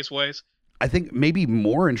in various ways. I think maybe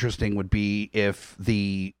more interesting would be if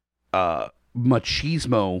the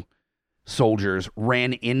machismo soldiers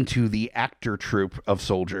ran into the actor troupe of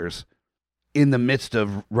soldiers in the midst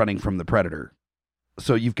of running from the Predator.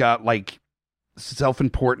 So you've got like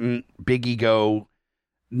self-important, big ego,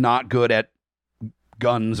 not good at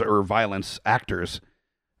guns or violence actors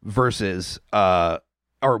versus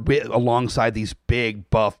alongside these big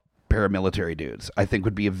buff paramilitary dudes. I think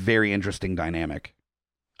would be a very interesting dynamic.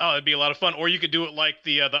 Oh, it'd be a lot of fun. Or you could do it like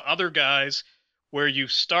the other guys, where you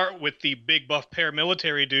start with the big buff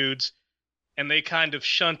paramilitary dudes, and they kind of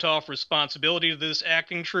shunt off responsibility to this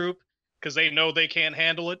acting troupe because they know they can't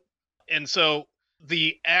handle it. And so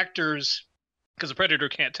the actors, because the Predator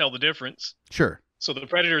can't tell the difference. Sure. So the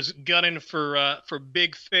Predator's gunning for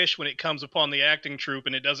big fish when it comes upon the acting troupe,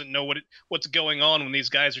 and it doesn't know what's going on when these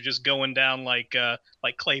guys are just going down like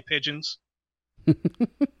clay pigeons.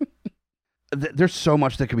 There's so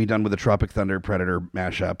much that can be done with the Tropic Thunder Predator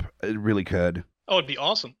mashup. It really could. Oh, it'd be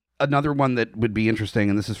awesome. Another one that would be interesting,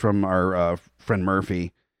 and this is from our friend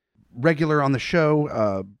Murphy, regular on the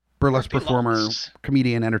show, burlesque Murphy performer, Lawless.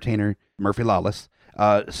 comedian, entertainer, Murphy Lawless,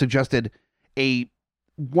 suggested a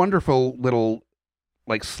wonderful little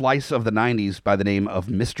like slice of the 90s by the name of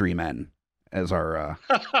Mystery Men as our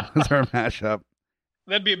mashup.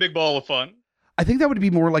 That'd be a big ball of fun. I think that would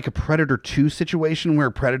be more like a Predator 2 situation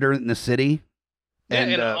where Predator in the city.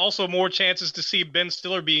 And also more chances to see Ben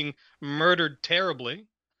Stiller being murdered terribly.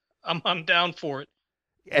 I'm down for it.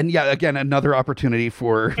 And yeah, again, another opportunity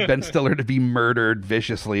for Ben Stiller to be murdered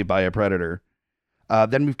viciously by a Predator.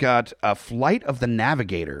 Then we've got Flight of the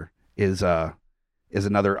Navigator is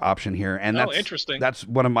another option here. And that's interesting. That's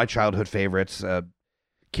one of my childhood favorites. A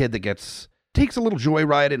kid that takes a little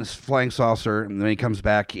joyride in his flying saucer, and then he comes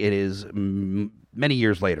back, it is many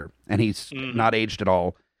years later, and he's not aged at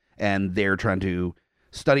all. And they're trying to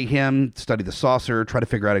study him, study the saucer, try to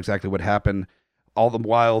figure out exactly what happened. All the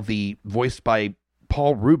while, the voiced by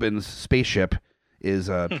Paul Rubens spaceship is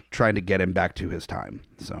trying to get him back to his time.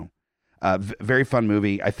 So, very fun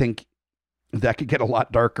movie. I think that could get a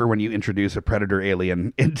lot darker when you introduce a Predator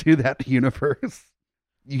alien into that universe.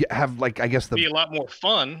 You have, like, I guess be a lot more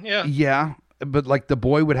fun. Yeah. Yeah, but like the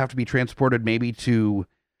boy would have to be transported maybe to.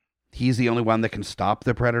 He's the only one that can stop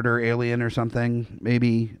the Predator alien or something.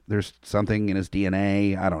 Maybe there's something in his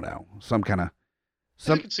DNA. I don't know.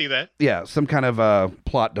 I can see that. Yeah, some kind of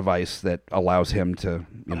plot device that allows him to...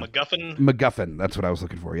 MacGuffin? MacGuffin, that's what I was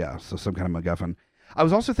looking for, yeah. So some kind of MacGuffin. I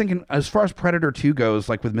was also thinking, as far as Predator 2 goes,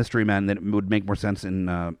 like with Mystery Men, that it would make more sense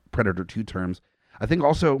in Predator 2 terms. I think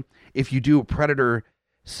also, if you do a Predator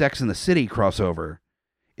Sex in the City crossover,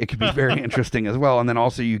 it could be very interesting as well. And then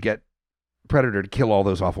also you get Predator to kill all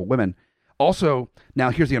those awful women. Also, now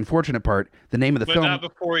here's the unfortunate part. The name of the film... But not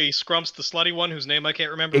before he scrumps the slutty one, whose name I can't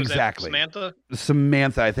remember. Exactly. Was that Samantha?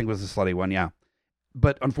 Samantha, I think, was the slutty one, yeah.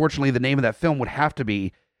 But unfortunately, the name of that film would have to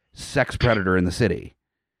be Sex Predator in the City,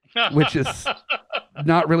 which is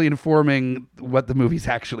not really informing what the movie's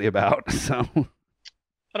actually about, so...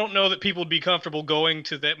 I don't know that people would be comfortable going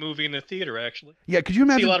to that movie in the theater, actually. Yeah, could you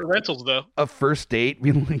imagine... See a lot of rentals, though. A first date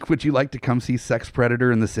being like, would you like to come see Sex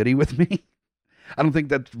Predator in the City with me? I don't think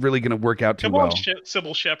that's really going to work out too well. Come on,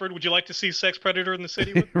 Sybil Shepherd. Would you like to see Sex Predator in the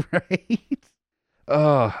City with me?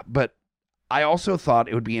 Right. But I also thought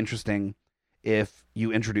it would be interesting if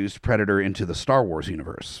you introduced Predator into the Star Wars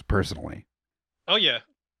universe, personally. Oh, yeah.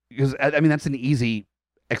 Because, I mean, that's an easy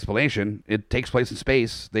explanation. It takes place in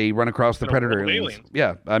space. They run across the Predator aliens.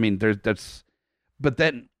 Yeah, I mean, but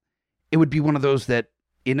then it would be one of those that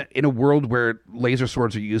in a world where laser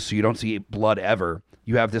swords are used so you don't see blood ever,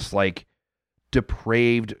 you have this, like,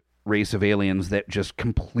 depraved race of aliens that just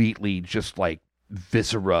completely just like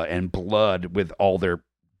viscera and blood with all their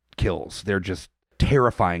kills. They're just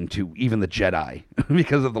terrifying to even the Jedi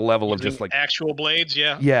because of the level of just like actual blades.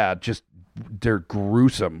 Yeah, just they're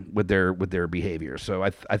gruesome with their behavior. So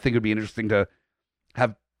I think it'd be interesting to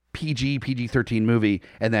have PG-13 movie,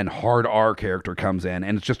 and then hard R character comes in,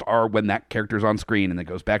 and it's just R when that character's on screen, and it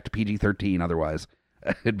goes back to PG-13 otherwise.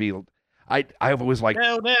 It'd be... I've always liked...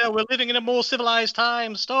 No, we're living in a more civilized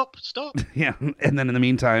time. Stop. Yeah, and then in the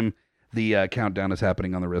meantime, the countdown is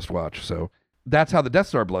happening on the wristwatch, so that's how the Death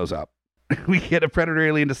Star blows up. We get a Predator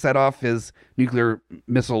alien to set off his nuclear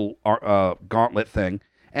missile gauntlet thing,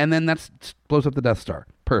 and then that blows up the Death Star.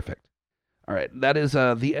 Perfect. All right, that is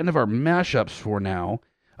the end of our mashups for now.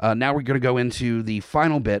 Now we're going to go into the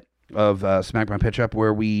final bit of Smack My Pitch Up,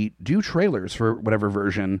 where we do trailers for whatever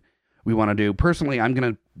version we want to do. Personally, I'm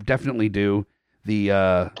going to definitely do the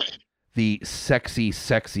sexy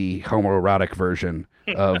homoerotic version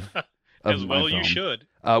of as well. film. You should.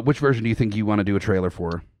 Which version do you think you want to do a trailer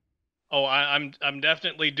for? Oh, I'm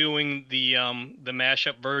definitely doing the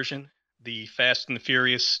mashup version, the Fast and the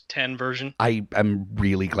Furious 10 version. I'm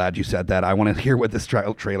really glad you said that. I want to hear what this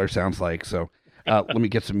trailer sounds like. So let me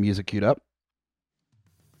get some music queued up.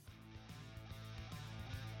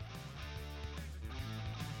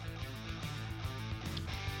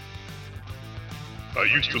 I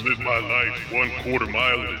used to live my life 1/4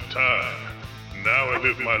 mile at a time. Now I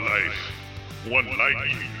live my life 1 light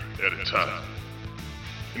year at a time.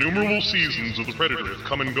 Innumerable seasons of the Predator have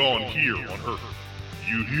come and gone here on Earth.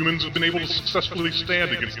 You humans have been able to successfully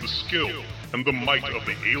stand against the skill and the might of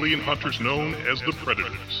the alien hunters known as the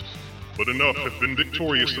Predators. But enough have been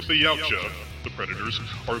victorious of the Yautja. The Predators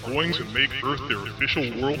are going to make Earth their official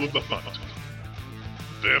world of the hunt.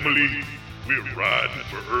 Family, we're riding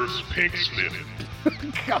for Earth's pink slip.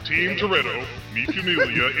 Team Toretto, Mi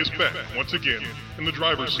Familia, is back once again in the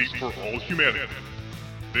driver's seat for all humanity.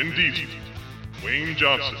 Vin Diesel, Wayne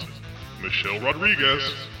Johnson, Michelle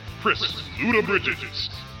Rodriguez, Chris Luda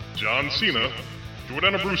Bridges, John Cena,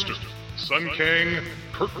 Jordana Brewster, Sun Kang,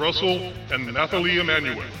 Kurt Russell, and Nathalie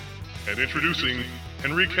Emmanuel. And introducing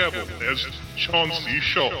Henry Cavill as Chauncey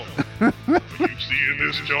Shaw. What you see in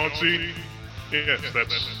this, Chauncey? Yes,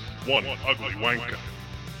 that's one ugly wanker.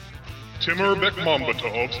 Timur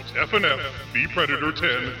Bekmambatov's F&F The Predator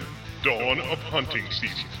 10 Dawn of Hunting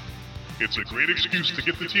Season. It's a great excuse to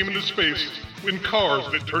get the team into space in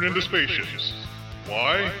cars that turn into spaceships.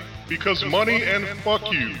 Why? Because money and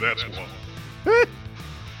fuck you, that's why.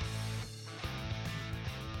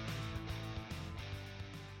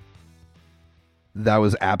 That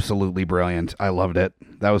was absolutely brilliant. I loved it.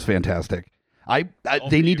 That was fantastic.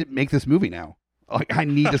 They need to make this movie now. Like, I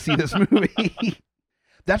need to see this movie.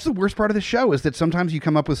 That's the worst part of the show, is that sometimes you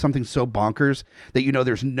come up with something so bonkers that you know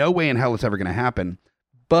there's no way in hell it's ever going to happen.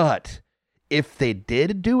 But if they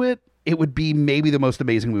did do it, it would be maybe the most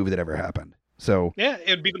amazing movie that ever happened. So yeah, it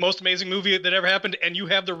would be the most amazing movie that ever happened, and you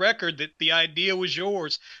have the record that the idea was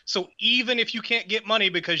yours. So even if you can't get money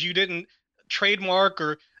because you didn't trademark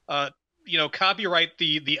or copyright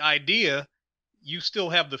the idea, you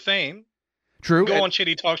still have the fame. True. Go on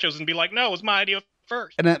shitty talk shows and be like, no, it was my idea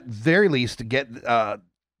first. And at very least,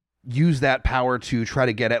 use that power to try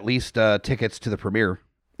to get at least tickets to the premiere,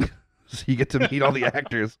 so you get to meet all the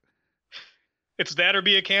actors. It's that or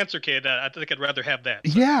be a cancer kid. I think I'd rather have that.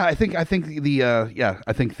 So. Yeah, I think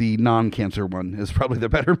the non-cancer one is probably the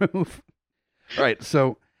better move. All right,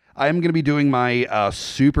 so I'm going to be doing my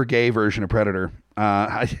super gay version of Predator.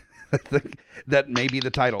 I think that may be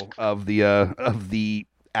the title of the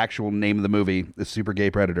actual name of the movie, the Super Gay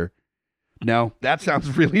Predator. No, that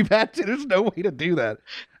sounds really bad too. There's no way to do that.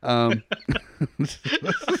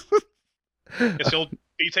 Guess you'll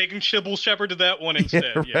be taking Chibble Shepherd to that one instead.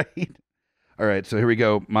 Yeah, right. Yeah. All right, so here we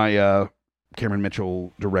go. My Cameron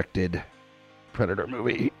Mitchell directed Predator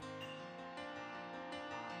movie.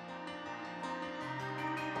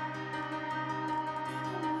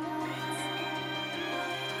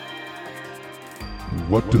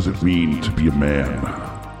 What does it mean to be a man?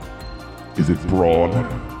 Is it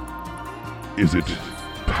brawn? Is it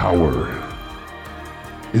power?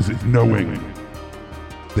 Is it knowing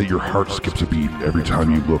that your heart skips a beat every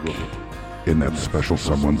time you look in that special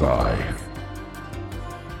someone's eye?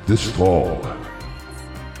 This fall,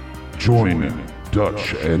 join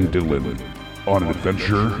Dutch and Dylan on an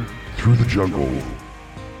adventure through the jungle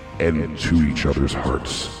and to each other's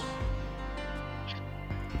hearts.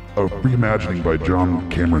 A reimagining by John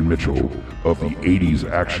Cameron Mitchell of the 80s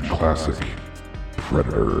action classic,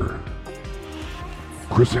 Predator.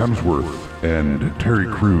 Chris Hemsworth and Terry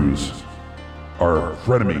Crews are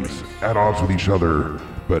frenemies, at odds with each other,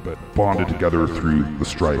 but bonded together through the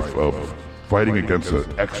strife of fighting against an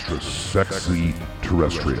extra sexy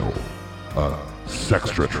terrestrial.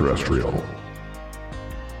 Terrestrial.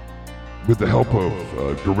 With the help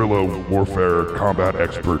of guerrilla warfare combat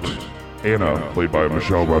expert Anna, played by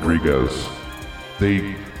Michelle Rodriguez,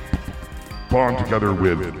 they bond together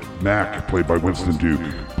with Mac, played by Winston Duke,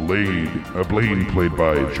 Blaine, played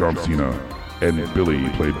by John Cena, and Billy,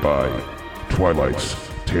 played by Twilight's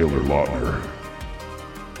Taylor Lautner,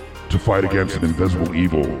 to fight against an invisible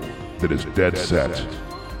evil that is dead set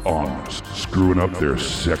on screwing up their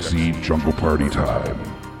sexy jungle party time.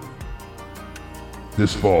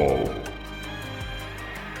 This fall,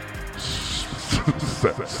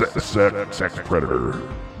 Sex Predator.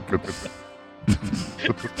 That's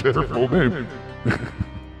a terrible name.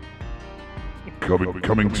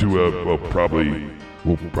 coming to we'll probably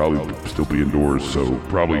still be indoors, so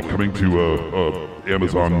probably coming to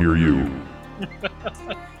Amazon near you.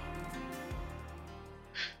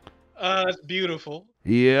 That's beautiful.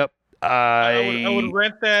 Yep. I would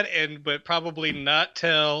rent that, but probably not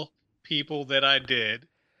tell people that I did.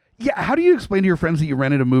 Yeah, how do you explain to your friends that you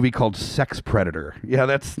rented a movie called Sex Predator? Yeah,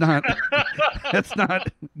 that's not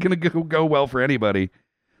gonna go well for anybody.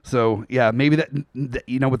 So yeah, maybe that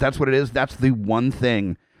you know what, that's what it is. That's the one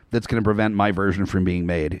thing that's gonna prevent my version from being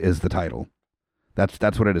made is the title.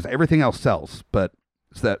 That's what it is. Everything else sells, but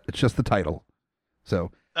it's just the title.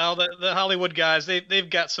 So the Hollywood guys, they've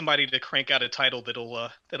got somebody to crank out a title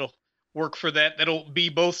that'll work for that. That'll be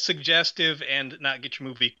both suggestive and not get your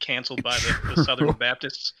movie canceled by the Southern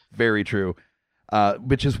Baptists. Very true.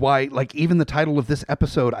 Which is why, like, even the title of this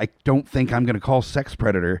episode, I don't think I'm going to call Sex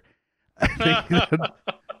Predator. I think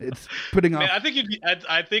it's putting off. Man, I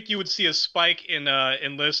think you would see a spike in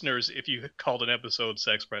listeners if you called an episode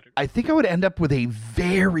Sex Predator. I think I would end up with a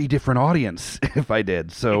very different audience if I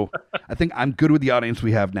did. So I think I'm good with the audience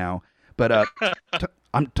we have now. But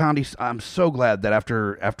Tondi, I'm so glad that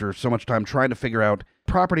after so much time trying to figure out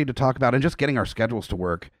property to talk about and just getting our schedules to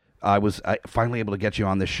work, I was finally able to get you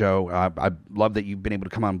on this show. I love that you've been able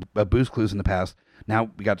to come on Booze Clues in the past.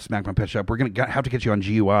 Now we got Smack My Pitch Up. We're going to have to get you on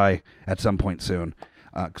GUI at some point soon,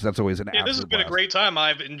 because that's always an absolute this has been blast. A great time.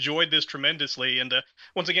 I've enjoyed this tremendously. And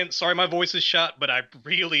once again, sorry my voice is shot, but I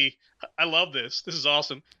love this. This is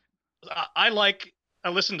awesome. I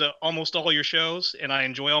listen to almost all your shows, and I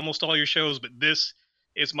enjoy almost all your shows, but this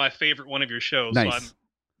is my favorite one of your shows. Nice. So I'm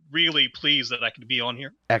really pleased that I could be on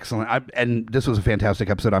here. Excellent. And this was a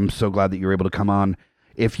fantastic episode. I'm so glad that you were able to come on.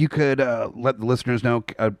 If you could let the listeners know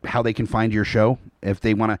how they can find your show, if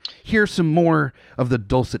they want to hear some more of the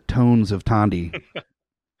dulcet tones of Tondi.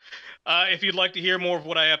 If you'd like to hear more of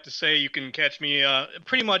what I have to say, you can catch me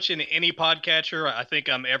pretty much in any podcatcher. I think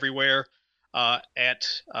I'm everywhere. My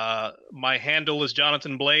handle is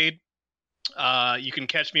Jonathan Blade. You can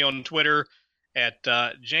catch me on Twitter at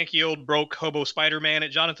Janky Old Broke Hobo Spider-Man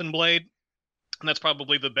at Jonathan Blade. And that's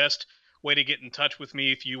probably the best way to get in touch with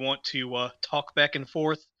me if you want to talk back and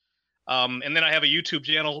forth. And then I have a YouTube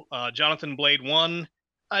channel, Jonathan Blade 1.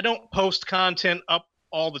 I don't post content up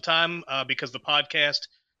all the time because the podcast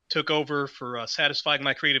took over for satisfying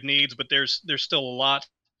my creative needs, but there's still a lot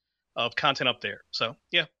of content up there. So,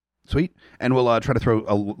 yeah. Sweet. And we'll try to throw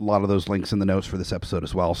a lot of those links in the notes for this episode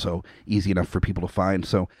as well, so easy enough for people to find.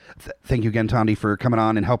 So thank you again, Tondi, for coming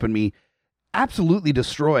on and helping me absolutely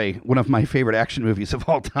destroy one of my favorite action movies of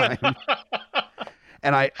all time.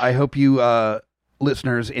 And I hope you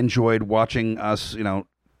listeners enjoyed watching us,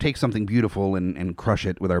 take something beautiful and crush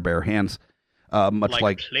it with our bare hands. Much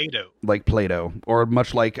like Play-Doh. Like Play-Doh. Or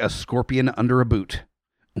much like a scorpion under a boot.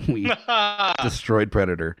 We destroyed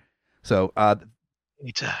Predator. So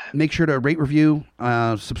anytime. Make sure to rate, review,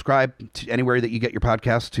 subscribe to anywhere that you get your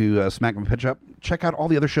podcast to Smack My Pitch Up. Check out all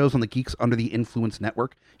the other shows on the Geeks Under the Influence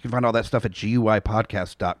Network. You can find all that stuff at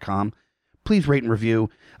GUIpodcast.com. Please rate and review.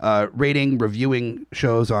 Reviewing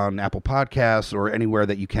shows on Apple Podcasts or anywhere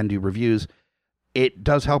that you can do reviews. It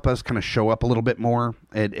does help us kind of show up a little bit more.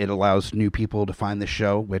 It allows new people to find the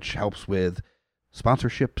show, which helps with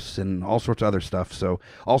sponsorships and all sorts of other stuff. So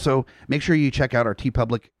also make sure you check out our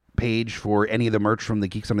TeePublic page for any of the merch from the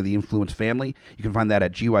Geeks Under the Influence family. You can find that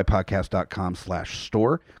at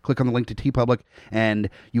GUIpodcast.com/store. Click on the link to TeePublic and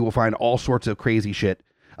you will find all sorts of crazy shit,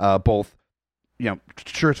 both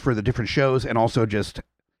shirts for the different shows and also just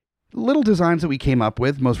little designs that we came up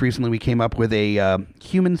with. Most recently we came up with a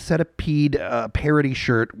human centipede parody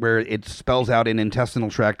shirt where it spells out in intestinal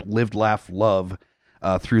tract "live, laugh, love"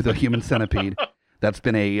 through the human centipede. That's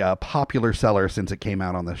been a popular seller since it came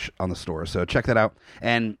out on the store. So check that out.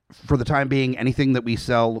 And for the time being, anything that we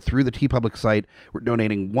sell through the TeePublic site, we're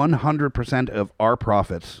donating 100% of our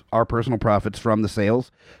profits, our personal profits from the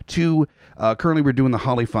sales to, currently we're doing the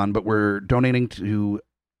Holly Fund, but we're donating to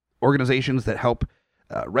organizations that help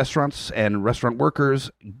restaurants and restaurant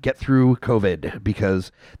workers get through COVID,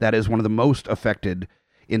 because that is one of the most affected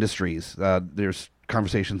industries. There's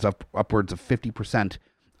conversations upwards of 50%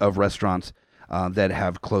 of restaurants that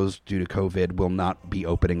have closed due to COVID will not be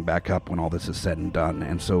opening back up when all this is said and done.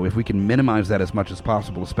 And so if we can minimize that as much as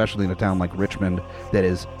possible, especially in a town like Richmond that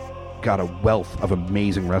has got a wealth of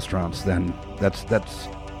amazing restaurants, then that's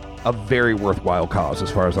a very worthwhile cause as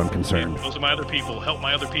far as I'm concerned. Yeah, those are my other people. Help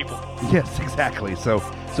my other people. Yes, exactly. So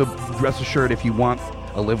rest assured, if you want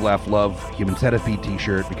a Live, Laugh, Love Human Centipede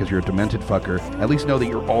t-shirt because you're a demented fucker, at least know that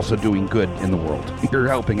you're also doing good in the world. You're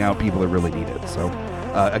helping out people that really need it. So,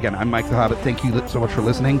 again, I'm Mike the Hobbit. Thank you so much for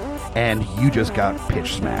listening, and you just got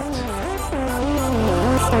pitch smacked.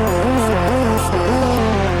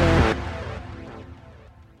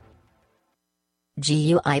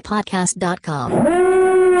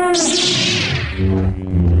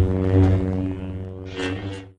 GUIPodcast.com